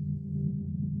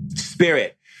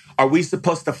 Spirit, are we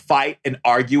supposed to fight and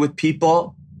argue with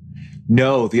people?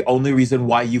 No, the only reason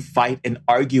why you fight and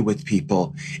argue with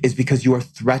people is because you are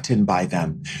threatened by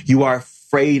them. You are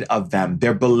afraid of them,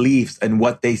 their beliefs and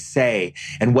what they say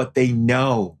and what they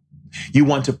know. You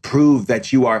want to prove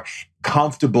that you are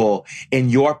comfortable in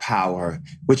your power,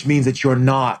 which means that you're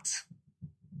not.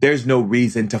 There's no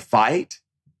reason to fight.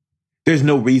 There's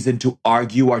no reason to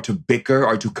argue or to bicker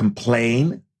or to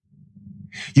complain.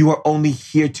 You are only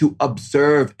here to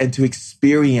observe and to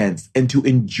experience and to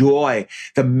enjoy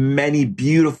the many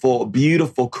beautiful,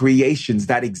 beautiful creations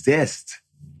that exist.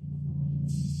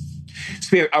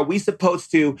 Spirit, are we supposed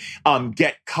to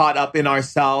get caught up in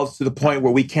ourselves to the point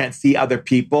where we can't see other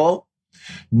people?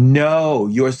 No,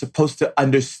 you're supposed to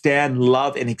understand,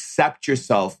 love, and accept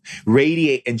yourself,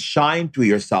 radiate and shine through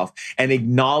yourself, and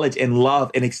acknowledge and love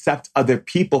and accept other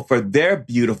people for their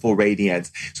beautiful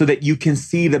radiance, so that you can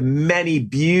see the many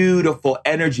beautiful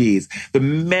energies, the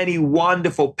many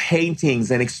wonderful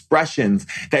paintings and expressions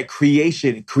that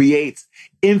creation creates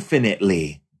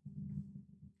infinitely.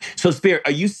 So, Spirit,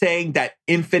 are you saying that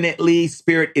infinitely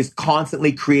Spirit is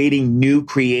constantly creating new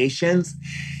creations?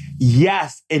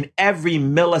 Yes, in every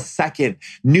millisecond,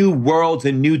 new worlds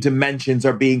and new dimensions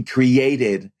are being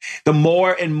created. The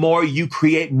more and more you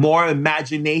create more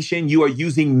imagination, you are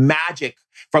using magic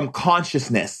from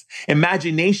consciousness.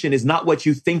 Imagination is not what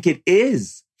you think it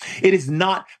is. It is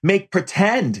not make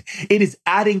pretend. It is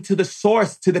adding to the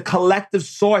source, to the collective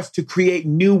source, to create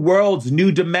new worlds,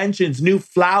 new dimensions, new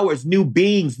flowers, new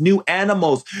beings, new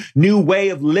animals, new way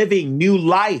of living, new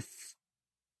life.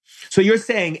 So you're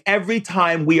saying every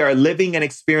time we are living and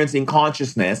experiencing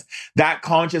consciousness, that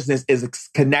consciousness is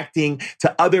connecting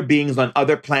to other beings on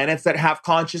other planets that have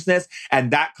consciousness,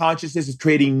 and that consciousness is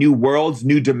creating new worlds,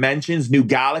 new dimensions, new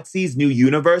galaxies, new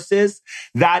universes.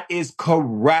 That is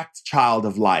correct, child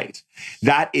of light.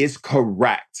 That is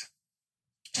correct.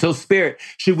 So, Spirit,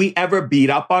 should we ever beat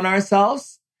up on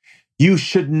ourselves? You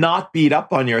should not beat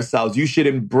up on yourselves. You should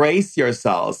embrace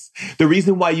yourselves. The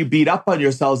reason why you beat up on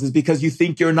yourselves is because you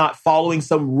think you're not following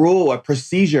some rule or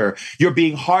procedure. You're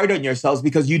being hard on yourselves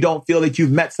because you don't feel that you've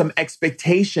met some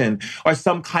expectation or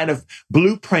some kind of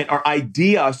blueprint or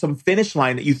idea or some finish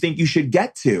line that you think you should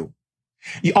get to.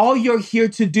 All you're here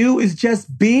to do is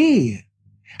just be.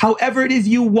 However it is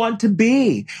you want to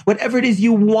be, whatever it is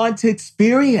you want to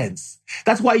experience.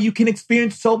 That's why you can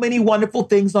experience so many wonderful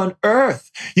things on earth.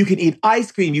 You can eat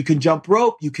ice cream, you can jump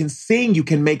rope, you can sing, you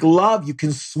can make love, you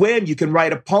can swim, you can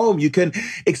write a poem, you can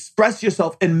express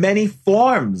yourself in many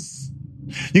forms.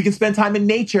 You can spend time in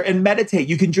nature and meditate.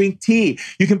 You can drink tea.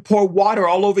 You can pour water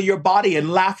all over your body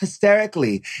and laugh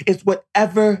hysterically. It's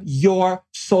whatever your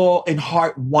soul and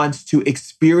heart wants to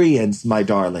experience, my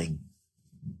darling.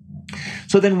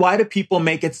 So then why do people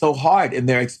make it so hard in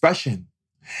their expression?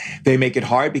 They make it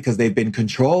hard because they've been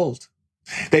controlled.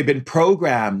 They've been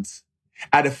programmed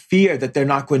out of fear that they're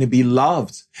not going to be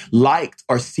loved, liked,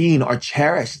 or seen, or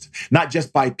cherished, not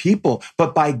just by people,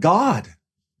 but by God.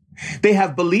 They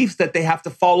have beliefs that they have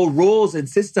to follow rules and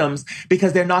systems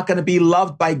because they're not going to be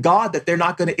loved by God, that they're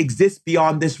not going to exist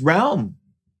beyond this realm.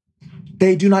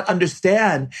 They do not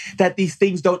understand that these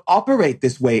things don't operate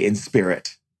this way in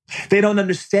spirit. They don't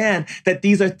understand that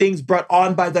these are things brought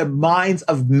on by the minds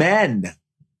of men,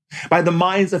 by the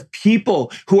minds of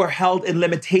people who are held in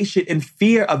limitation and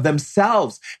fear of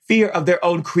themselves, fear of their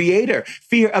own creator,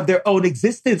 fear of their own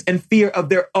existence, and fear of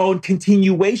their own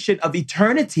continuation of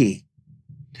eternity.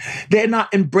 They're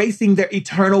not embracing their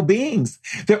eternal beings.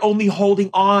 They're only holding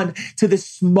on to this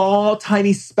small,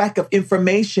 tiny speck of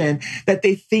information that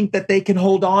they think that they can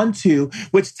hold on to,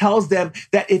 which tells them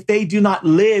that if they do not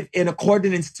live in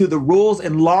accordance to the rules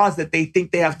and laws that they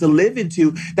think they have to live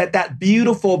into, that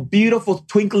beautiful, beautiful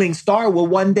twinkling star will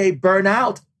one day burn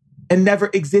out and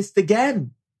never exist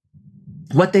again.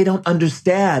 What they don't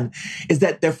understand is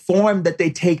that their form that they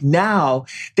take now,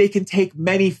 they can take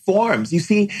many forms. You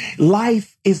see,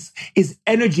 life is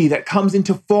energy that comes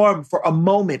into form for a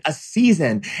moment, a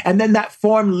season, and then that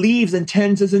form leaves and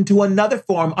turns us into another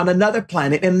form on another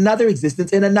planet, in another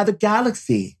existence, in another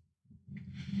galaxy.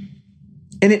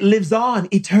 And it lives on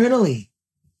eternally.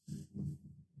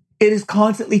 It is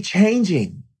constantly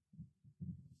changing.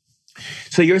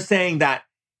 So you're saying that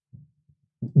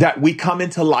we come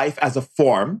into life as a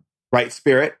form, right,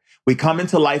 Spirit? We come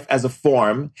into life as a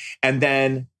form, and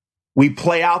then we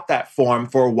play out that form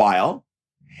for a while,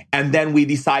 and then we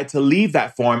decide to leave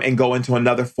that form and go into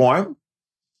another form?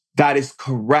 That is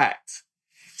correct.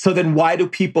 So then why do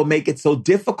people make it so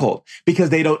difficult?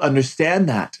 Because they don't understand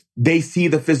that. They see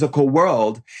the physical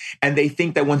world, and they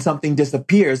think that when something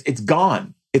disappears, it's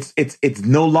gone. It's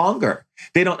no longer.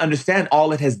 They don't understand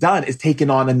all it has done is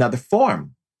taken on another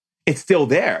form. It's still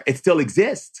there. It still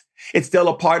exists. It's still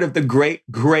a part of the great,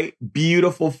 great,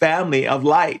 beautiful family of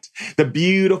light, the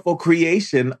beautiful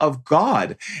creation of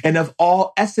God and of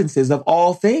all essences of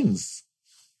all things.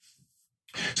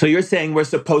 So you're saying we're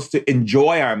supposed to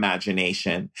enjoy our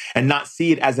imagination and not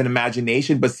see it as an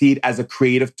imagination, but see it as a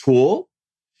creative tool?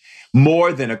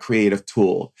 More than a creative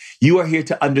tool. You are here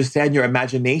to understand your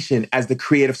imagination as the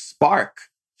creative spark.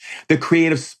 The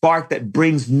creative spark that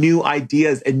brings new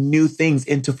ideas and new things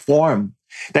into form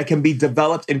that can be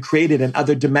developed and created in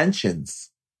other dimensions.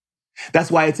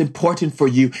 That's why it's important for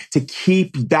you to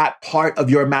keep that part of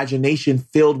your imagination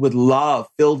filled with love,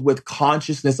 filled with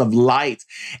consciousness of light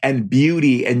and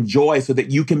beauty and joy so that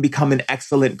you can become an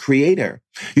excellent creator.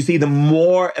 You see, the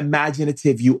more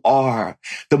imaginative you are,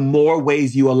 the more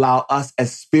ways you allow us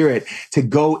as spirit to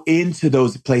go into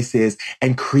those places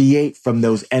and create from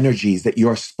those energies that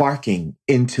you're sparking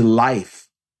into life.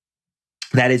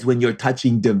 That is when you're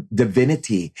touching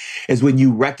divinity, is when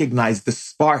you recognize the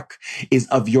spark is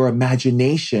of your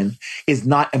imagination, is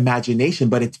not imagination,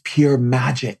 but it's pure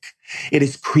magic. It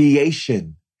is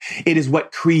creation. It is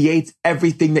what creates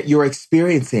everything that you're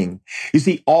experiencing. You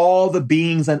see, all the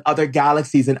beings and other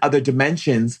galaxies and other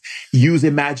dimensions use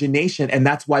imagination. And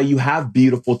that's why you have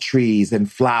beautiful trees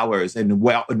and flowers and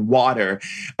water,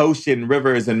 ocean,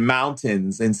 rivers and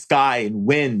mountains and sky and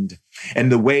wind.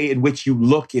 And the way in which you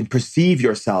look and perceive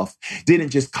yourself didn't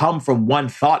just come from one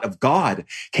thought of God,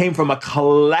 came from a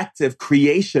collective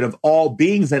creation of all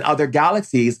beings and other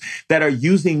galaxies that are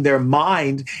using their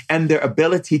mind and their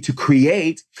ability to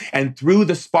create. And through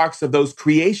the sparks of those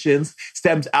creations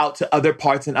stems out to other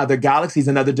parts and other galaxies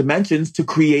and other dimensions to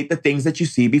create the things that you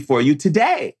see before you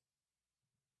today.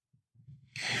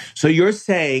 So you're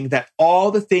saying that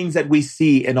all the things that we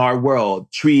see in our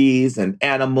world, trees and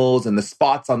animals and the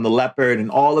spots on the leopard and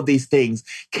all of these things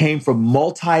came from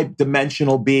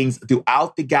multi-dimensional beings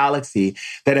throughout the galaxy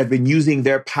that have been using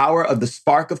their power of the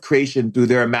spark of creation through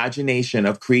their imagination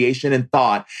of creation and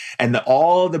thought. And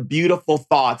all the beautiful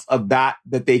thoughts of that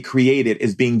they created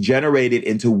is being generated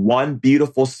into one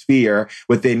beautiful sphere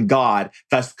within God,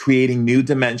 thus creating new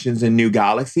dimensions and new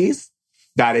galaxies?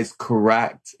 That is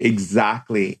correct.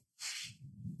 Exactly.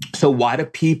 So why are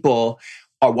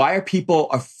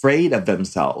people afraid of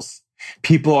themselves?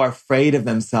 People are afraid of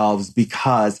themselves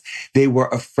because they were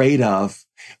afraid of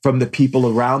from the people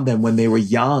around them when they were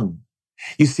young.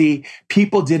 You see,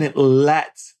 people didn't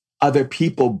let other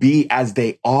people be as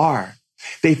they are.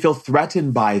 They feel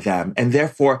threatened by them. And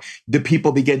therefore, the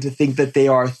people begin to think that they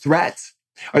are a threat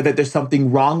or that there's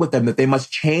something wrong with them, that they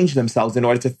must change themselves in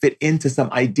order to fit into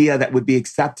some idea that would be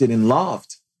accepted and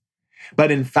loved.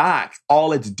 But in fact,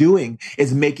 all it's doing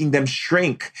is making them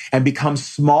shrink and become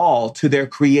small to their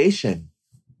creation.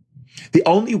 The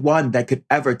only one that could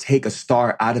ever take a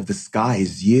star out of the sky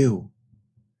is you.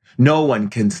 No one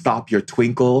can stop your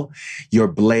twinkle, your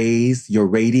blaze, your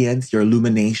radiance, your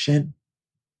illumination.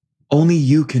 Only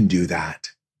you can do that.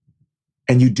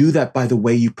 And you do that by the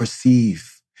way you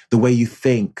perceive, the way you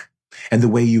think, and the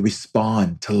way you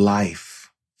respond to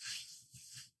life.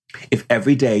 If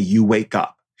every day you wake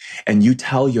up and you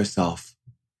tell yourself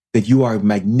that you are a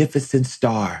magnificent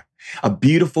star, a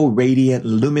beautiful, radiant,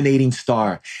 illuminating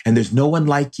star, and there's no one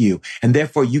like you, and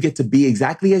therefore you get to be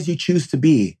exactly as you choose to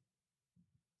be.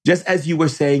 Just as you were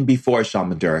saying before,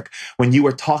 Shaman Durek, when you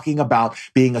were talking about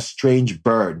being a strange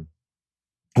bird,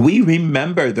 we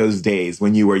remember those days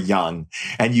when you were young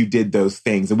and you did those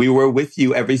things, and we were with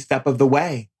you every step of the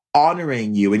way,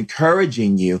 honoring you,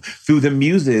 encouraging you through the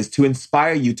muses to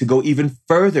inspire you to go even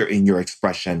further in your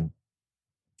expression.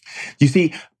 You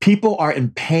see, people are in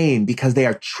pain because they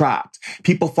are trapped.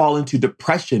 People fall into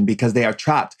depression because they are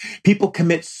trapped. People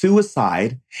commit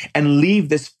suicide and leave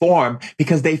this form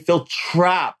because they feel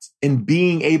trapped in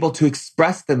being able to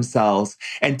express themselves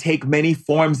and take many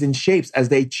forms and shapes as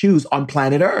they choose on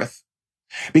planet Earth.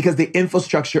 Because the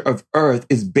infrastructure of Earth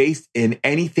is based in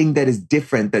anything that is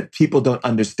different that people don't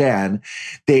understand.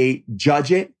 They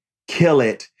judge it, kill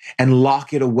it, and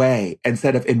lock it away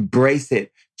instead of embrace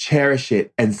it, cherish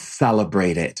it, and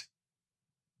celebrate it.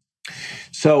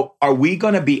 So are we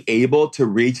going to be able to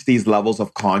reach these levels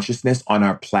of consciousness on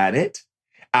our planet?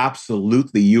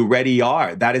 Absolutely. You already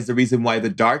are. That is the reason why the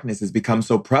darkness has become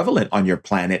so prevalent on your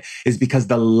planet, is because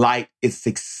the light is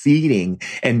succeeding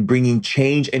and bringing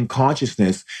change and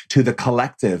consciousness to the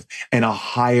collective in a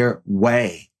higher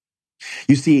way.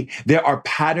 You see, there are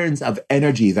patterns of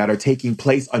energy that are taking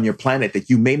place on your planet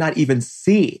that you may not even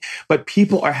see, but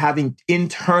people are having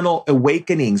internal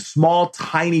awakenings, small,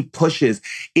 tiny pushes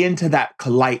into that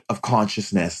light of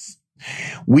consciousness.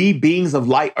 We beings of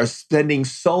light are spending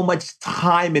so much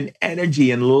time and energy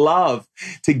and love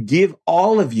to give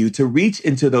all of you to reach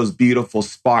into those beautiful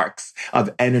sparks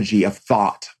of energy, of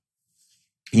thought.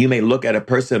 You may look at a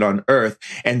person on earth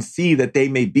and see that they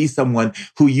may be someone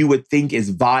who you would think is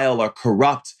vile or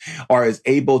corrupt or is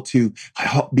able to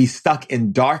be stuck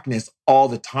in darkness all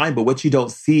the time. But what you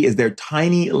don't see is their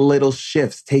tiny little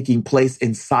shifts taking place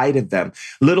inside of them,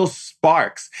 little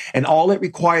sparks. And all it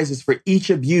requires is for each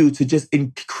of you to just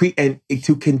increase and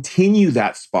to continue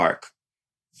that spark.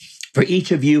 For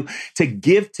each of you to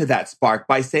give to that spark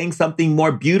by saying something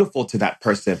more beautiful to that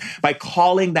person, by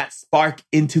calling that spark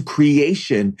into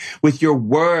creation with your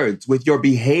words, with your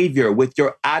behavior, with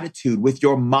your attitude, with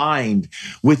your mind,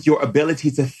 with your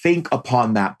ability to think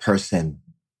upon that person.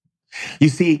 You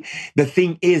see, the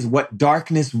thing is, what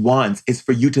darkness wants is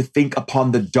for you to think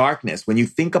upon the darkness. When you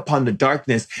think upon the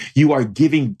darkness, you are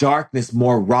giving darkness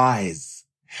more rise.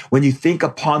 When you think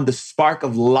upon the spark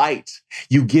of light,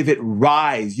 you give it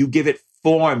rise, you give it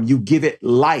form, you give it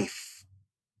life.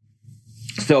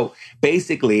 So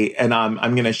basically, and I'm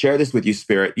going to share this with you,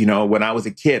 Spirit. You know, when I was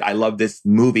a kid, I loved this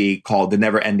movie called The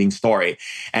Never Ending Story.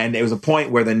 And there was a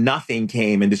point where the Nothing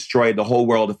came and destroyed the whole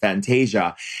world of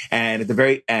Fantasia. And at the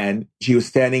very end, she was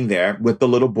standing there with the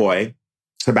little boy,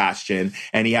 Sebastian,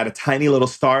 and he had a tiny little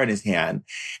star in his hand.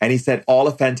 And he said, all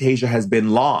of Fantasia has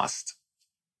been lost.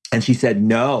 And she said,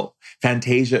 no,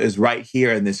 Fantasia is right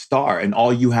here in this star. And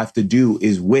all you have to do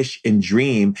is wish and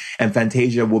dream, and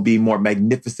Fantasia will be more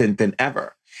magnificent than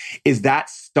ever. Is that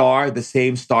star the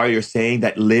same star you're saying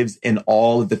that lives in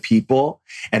all of the people?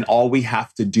 And all we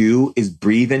have to do is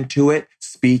breathe into it,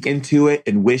 speak into it,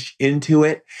 and wish into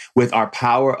it with our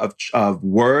power of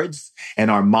words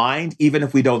and our mind. Even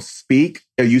if we don't speak,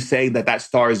 are you saying that that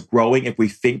star is growing if we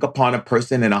think upon a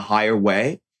person in a higher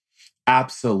way?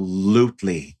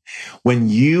 Absolutely. When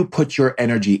you put your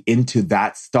energy into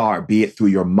that star, be it through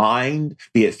your mind,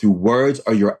 be it through words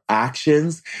or your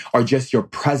actions, or just your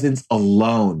presence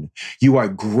alone, you are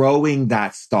growing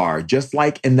that star, just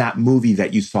like in that movie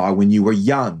that you saw when you were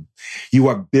young. You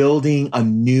are building a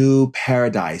new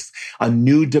paradise, a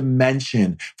new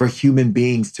dimension for human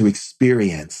beings to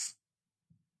experience.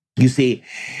 You see,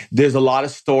 there's a lot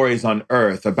of stories on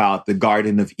earth about the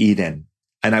Garden of Eden.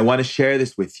 And I want to share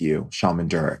this with you, Shaman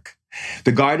Durek.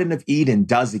 The Garden of Eden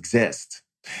does exist,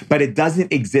 but it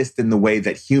doesn't exist in the way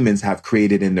that humans have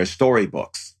created in their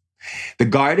storybooks. The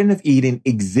Garden of Eden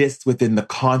exists within the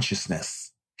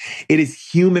consciousness. It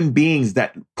is human beings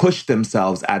that pushed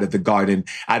themselves out of the garden,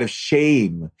 out of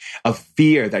shame, of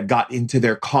fear that got into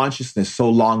their consciousness so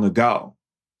long ago.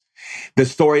 The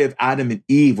story of Adam and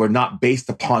Eve were not based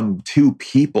upon two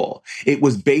people. It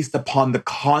was based upon the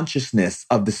consciousness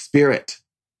of the spirit.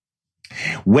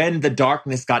 When the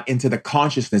darkness got into the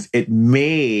consciousness, it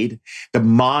made the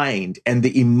mind and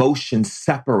the emotions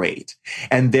separate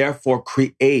and therefore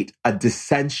create a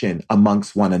dissension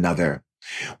amongst one another,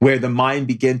 where the mind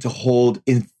began to hold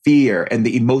in fear and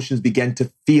the emotions began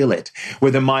to feel it,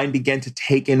 where the mind began to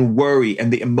take in worry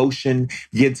and the emotion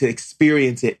began to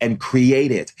experience it and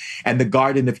create it. And the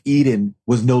Garden of Eden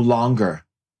was no longer.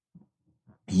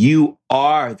 You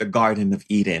are the Garden of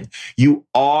Eden. You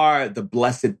are the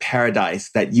blessed paradise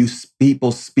that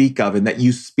people speak of and that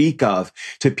you speak of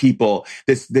to people.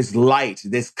 This light,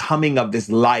 this coming of this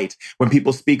light. When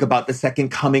people speak about the second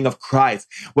coming of Christ,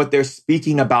 what they're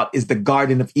speaking about is the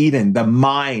Garden of Eden, the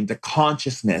mind, the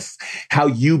consciousness, how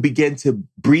you begin to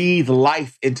breathe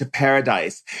life into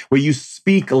paradise, where you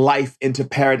speak life into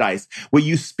paradise, where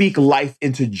you speak life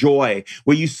into joy,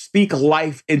 where you speak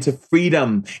life into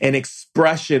freedom and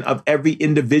expression of every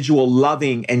individual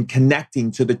loving and connecting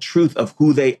to the truth of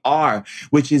who they are,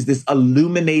 which is this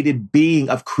illuminated being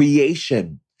of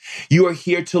creation. You are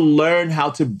here to learn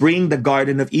how to bring the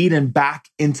Garden of Eden back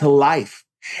into life.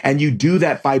 And you do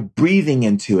that by breathing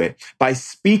into it, by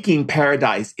speaking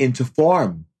paradise into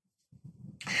form.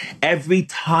 Every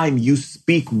time you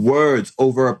speak words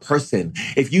over a person,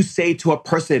 if you say to a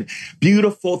person,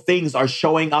 beautiful things are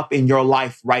showing up in your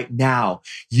life right now,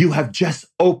 you have just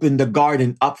opened the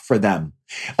garden up for them.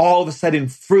 All of a sudden,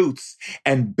 fruits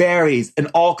and berries and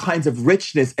all kinds of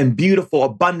richness and beautiful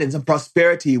abundance and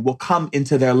prosperity will come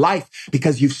into their life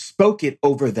because you've spoke it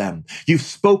over them. You've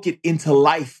spoke it into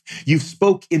life. You've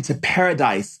spoke into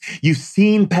paradise. You've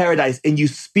seen paradise and you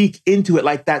speak into it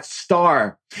like that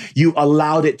star. You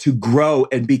allowed it to grow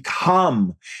and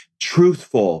become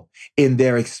truthful in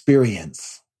their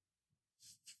experience.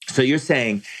 So you're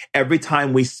saying every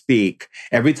time we speak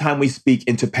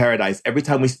into paradise, every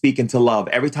time we speak into love,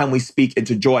 every time we speak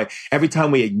into joy, every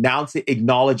time we announce it,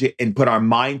 acknowledge it, and put our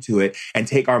mind to it and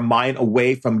take our mind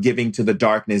away from giving to the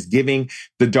darkness, giving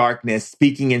the darkness,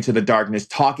 speaking into the darkness,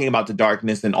 talking about the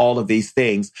darkness and all of these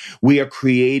things, we are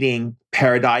creating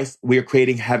paradise. We are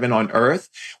creating heaven on earth.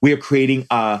 We are creating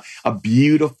a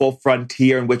beautiful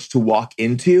frontier in which to walk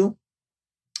into.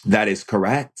 That is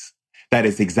correct. That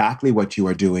is exactly what you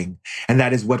are doing. And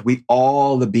that is what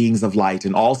all the beings of light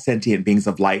and all sentient beings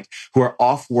of light who are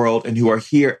off world and who are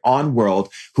here on world,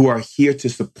 who are here to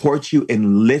support you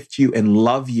and lift you and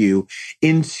love you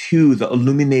into the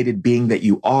illuminated being that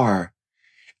you are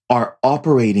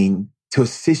operating to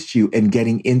assist you in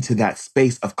getting into that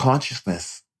space of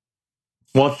consciousness.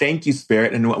 Well, thank you,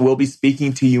 Spirit. And we'll be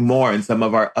speaking to you more in some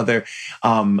of our other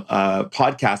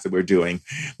podcasts that we're doing.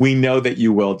 We know that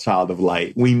you will, child of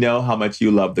light. We know how much you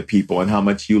love the people and how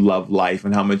much you love life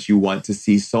and how much you want to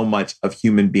see so much of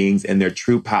human beings in their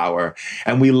true power.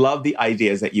 And we love the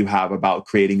ideas that you have about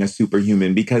creating a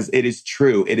superhuman because it is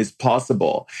true. It is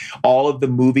possible. All of the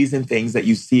movies and things that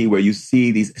you see where you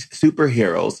see these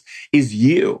superheroes is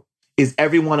you, is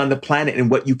everyone on the planet and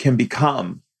what you can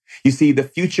become. You see, the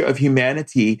future of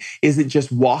humanity isn't just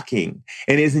walking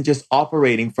and isn't just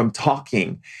operating from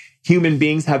talking. Human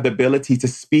beings have the ability to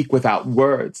speak without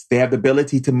words. They have the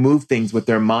ability to move things with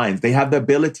their minds. They have the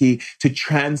ability to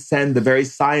transcend the very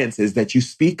sciences that you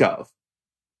speak of.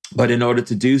 But in order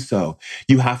to do so,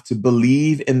 you have to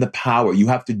believe in the power. You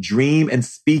have to dream and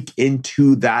speak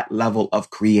into that level of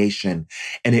creation,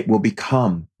 and it will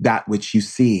become that which you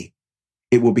see.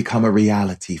 It will become a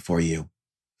reality for you.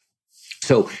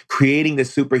 So creating the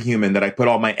superhuman that I put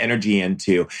all my energy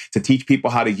into to teach people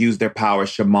how to use their power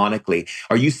shamanically.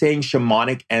 Are you saying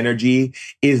shamanic energy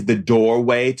is the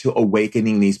doorway to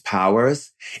awakening these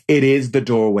powers? It is the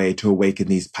doorway to awaken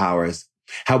these powers.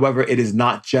 However, it is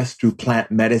not just through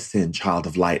plant medicine, child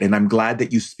of light. And I'm glad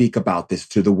that you speak about this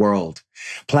to the world.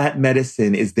 Plant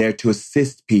medicine is there to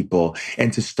assist people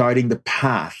and to starting the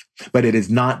path, but it is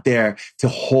not there to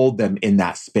hold them in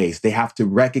that space. They have to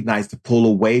recognize to pull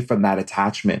away from that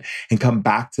attachment and come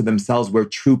back to themselves where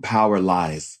true power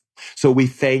lies. So we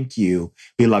thank you,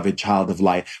 beloved child of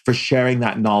light, for sharing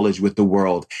that knowledge with the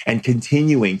world and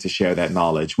continuing to share that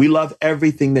knowledge. We love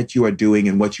everything that you are doing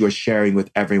and what you are sharing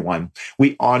with everyone.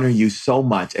 We honor you so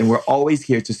much, and we're always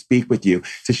here to speak with you,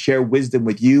 to share wisdom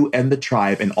with you and the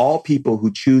tribe and all people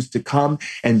who choose to come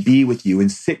and be with you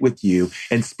and sit with you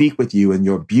and speak with you in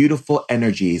your beautiful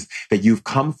energies that you've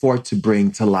come forth to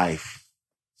bring to life.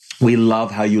 We love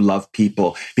how you love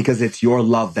people because it's your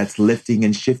love that's lifting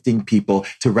and shifting people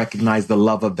to recognize the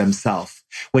love of themselves.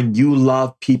 When you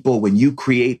love people, when you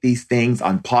create these things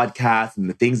on podcasts and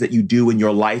the things that you do in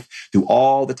your life through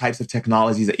all the types of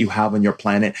technologies that you have on your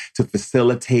planet to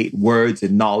facilitate words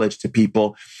and knowledge to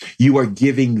people, you are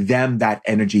giving them that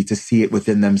energy to see it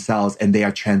within themselves, and they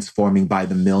are transforming by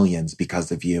the millions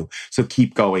because of you. So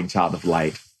keep going, child of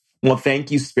light. Well, thank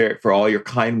you, Spirit, for all your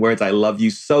kind words. I love you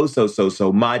so, so, so,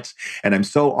 so much. And I'm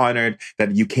so honored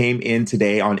that you came in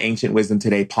today on Ancient Wisdom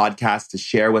Today podcast to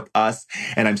share with us.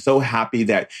 And I'm so happy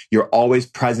that you're always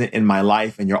present in my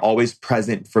life and you're always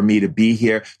present for me to be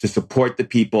here, to support the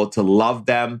people, to love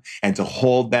them and to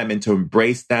hold them and to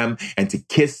embrace them and to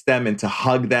kiss them and to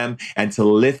hug them and to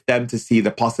lift them to see the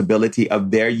possibility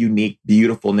of their unique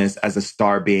beautifulness as a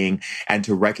star being and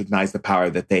to recognize the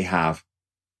power that they have.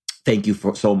 Thank you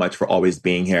so much for always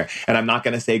being here. And I'm not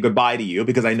going to say goodbye to you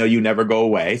because I know you never go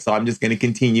away. So I'm just going to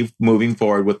continue moving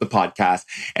forward with the podcast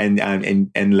and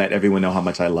let everyone know how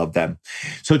much I love them.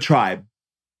 So tribe,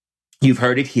 you've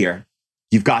heard it here.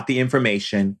 You've got the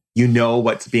information. You know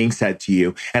what's being said to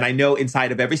you. And I know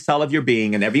inside of every cell of your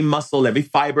being and every muscle, every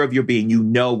fiber of your being, you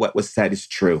know what was said is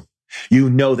true. You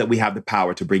know that we have the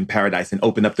power to bring paradise and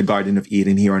open up the Garden of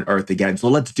Eden here on earth again. So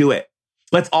let's do it.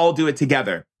 Let's all do it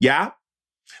together. Yeah?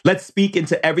 Let's speak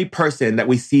into every person that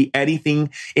we see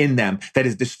anything in them that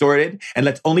is distorted. And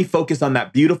let's only focus on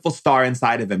that beautiful star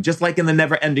inside of them, just like in the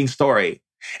Never-Ending Story.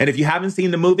 And if you haven't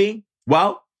seen the movie,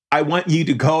 well, I want you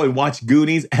to go and watch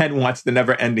Goonies and watch the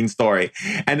Never-Ending Story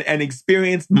and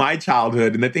experience my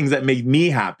childhood and the things that made me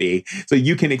happy so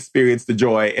you can experience the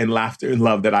joy and laughter and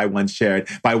love that I once shared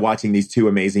by watching these two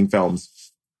amazing films.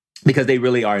 Because they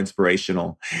really are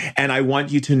inspirational. And I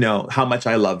want you to know how much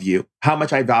I love you, how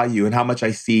much I value and how much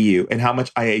I see you and how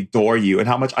much I adore you and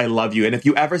how much I love you. And if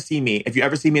you ever see me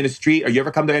in the street or you ever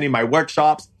come to any of my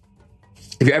workshops,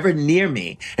 if you're ever near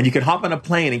me and you can hop on a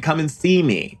plane and come and see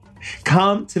me,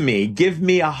 come to me, give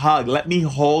me a hug, let me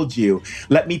hold you,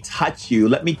 let me touch you,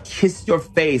 let me kiss your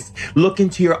face, look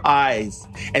into your eyes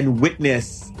and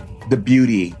witness the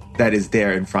beauty that is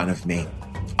there in front of me.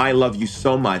 I love you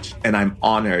so much and I'm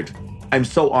honored. I'm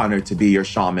so honored to be your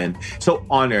shaman. So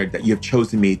honored that you have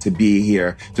chosen me to be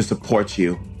here to support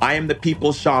you. I am the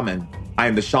people's shaman. I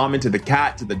am the shaman to the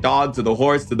cat, to the dog, to the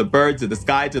horse, to the bird, to the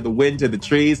sky, to the wind, to the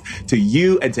trees, to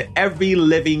you and to every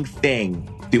living thing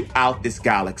throughout this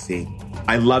galaxy.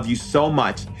 I love you so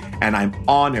much and I'm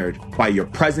honored by your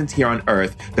presence here on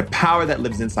earth, the power that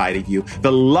lives inside of you,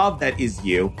 the love that is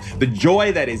you, the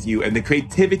joy that is you, and the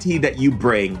creativity that you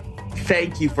bring.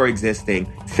 Thank you for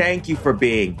existing. Thank you for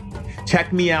being.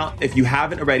 Check me out. If you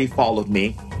haven't already followed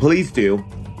me, please do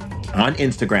on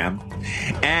Instagram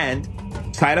and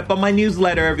sign up on my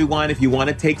newsletter, everyone, if you want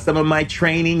to take some of my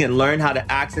training and learn how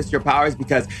to access your powers,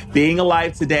 because being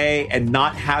alive today and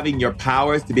not having your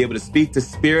powers to be able to speak to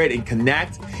spirit and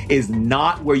connect is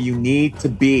not where you need to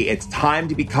be. It's time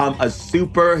to become a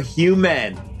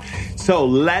superhuman. So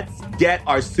let's get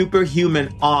our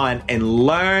superhuman on and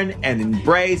learn and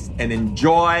embrace and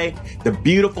enjoy the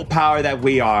beautiful power that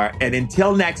we are. And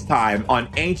until next time on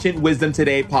Ancient Wisdom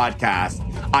Today podcast,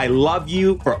 I love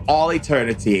you for all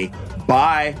eternity.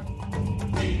 Bye.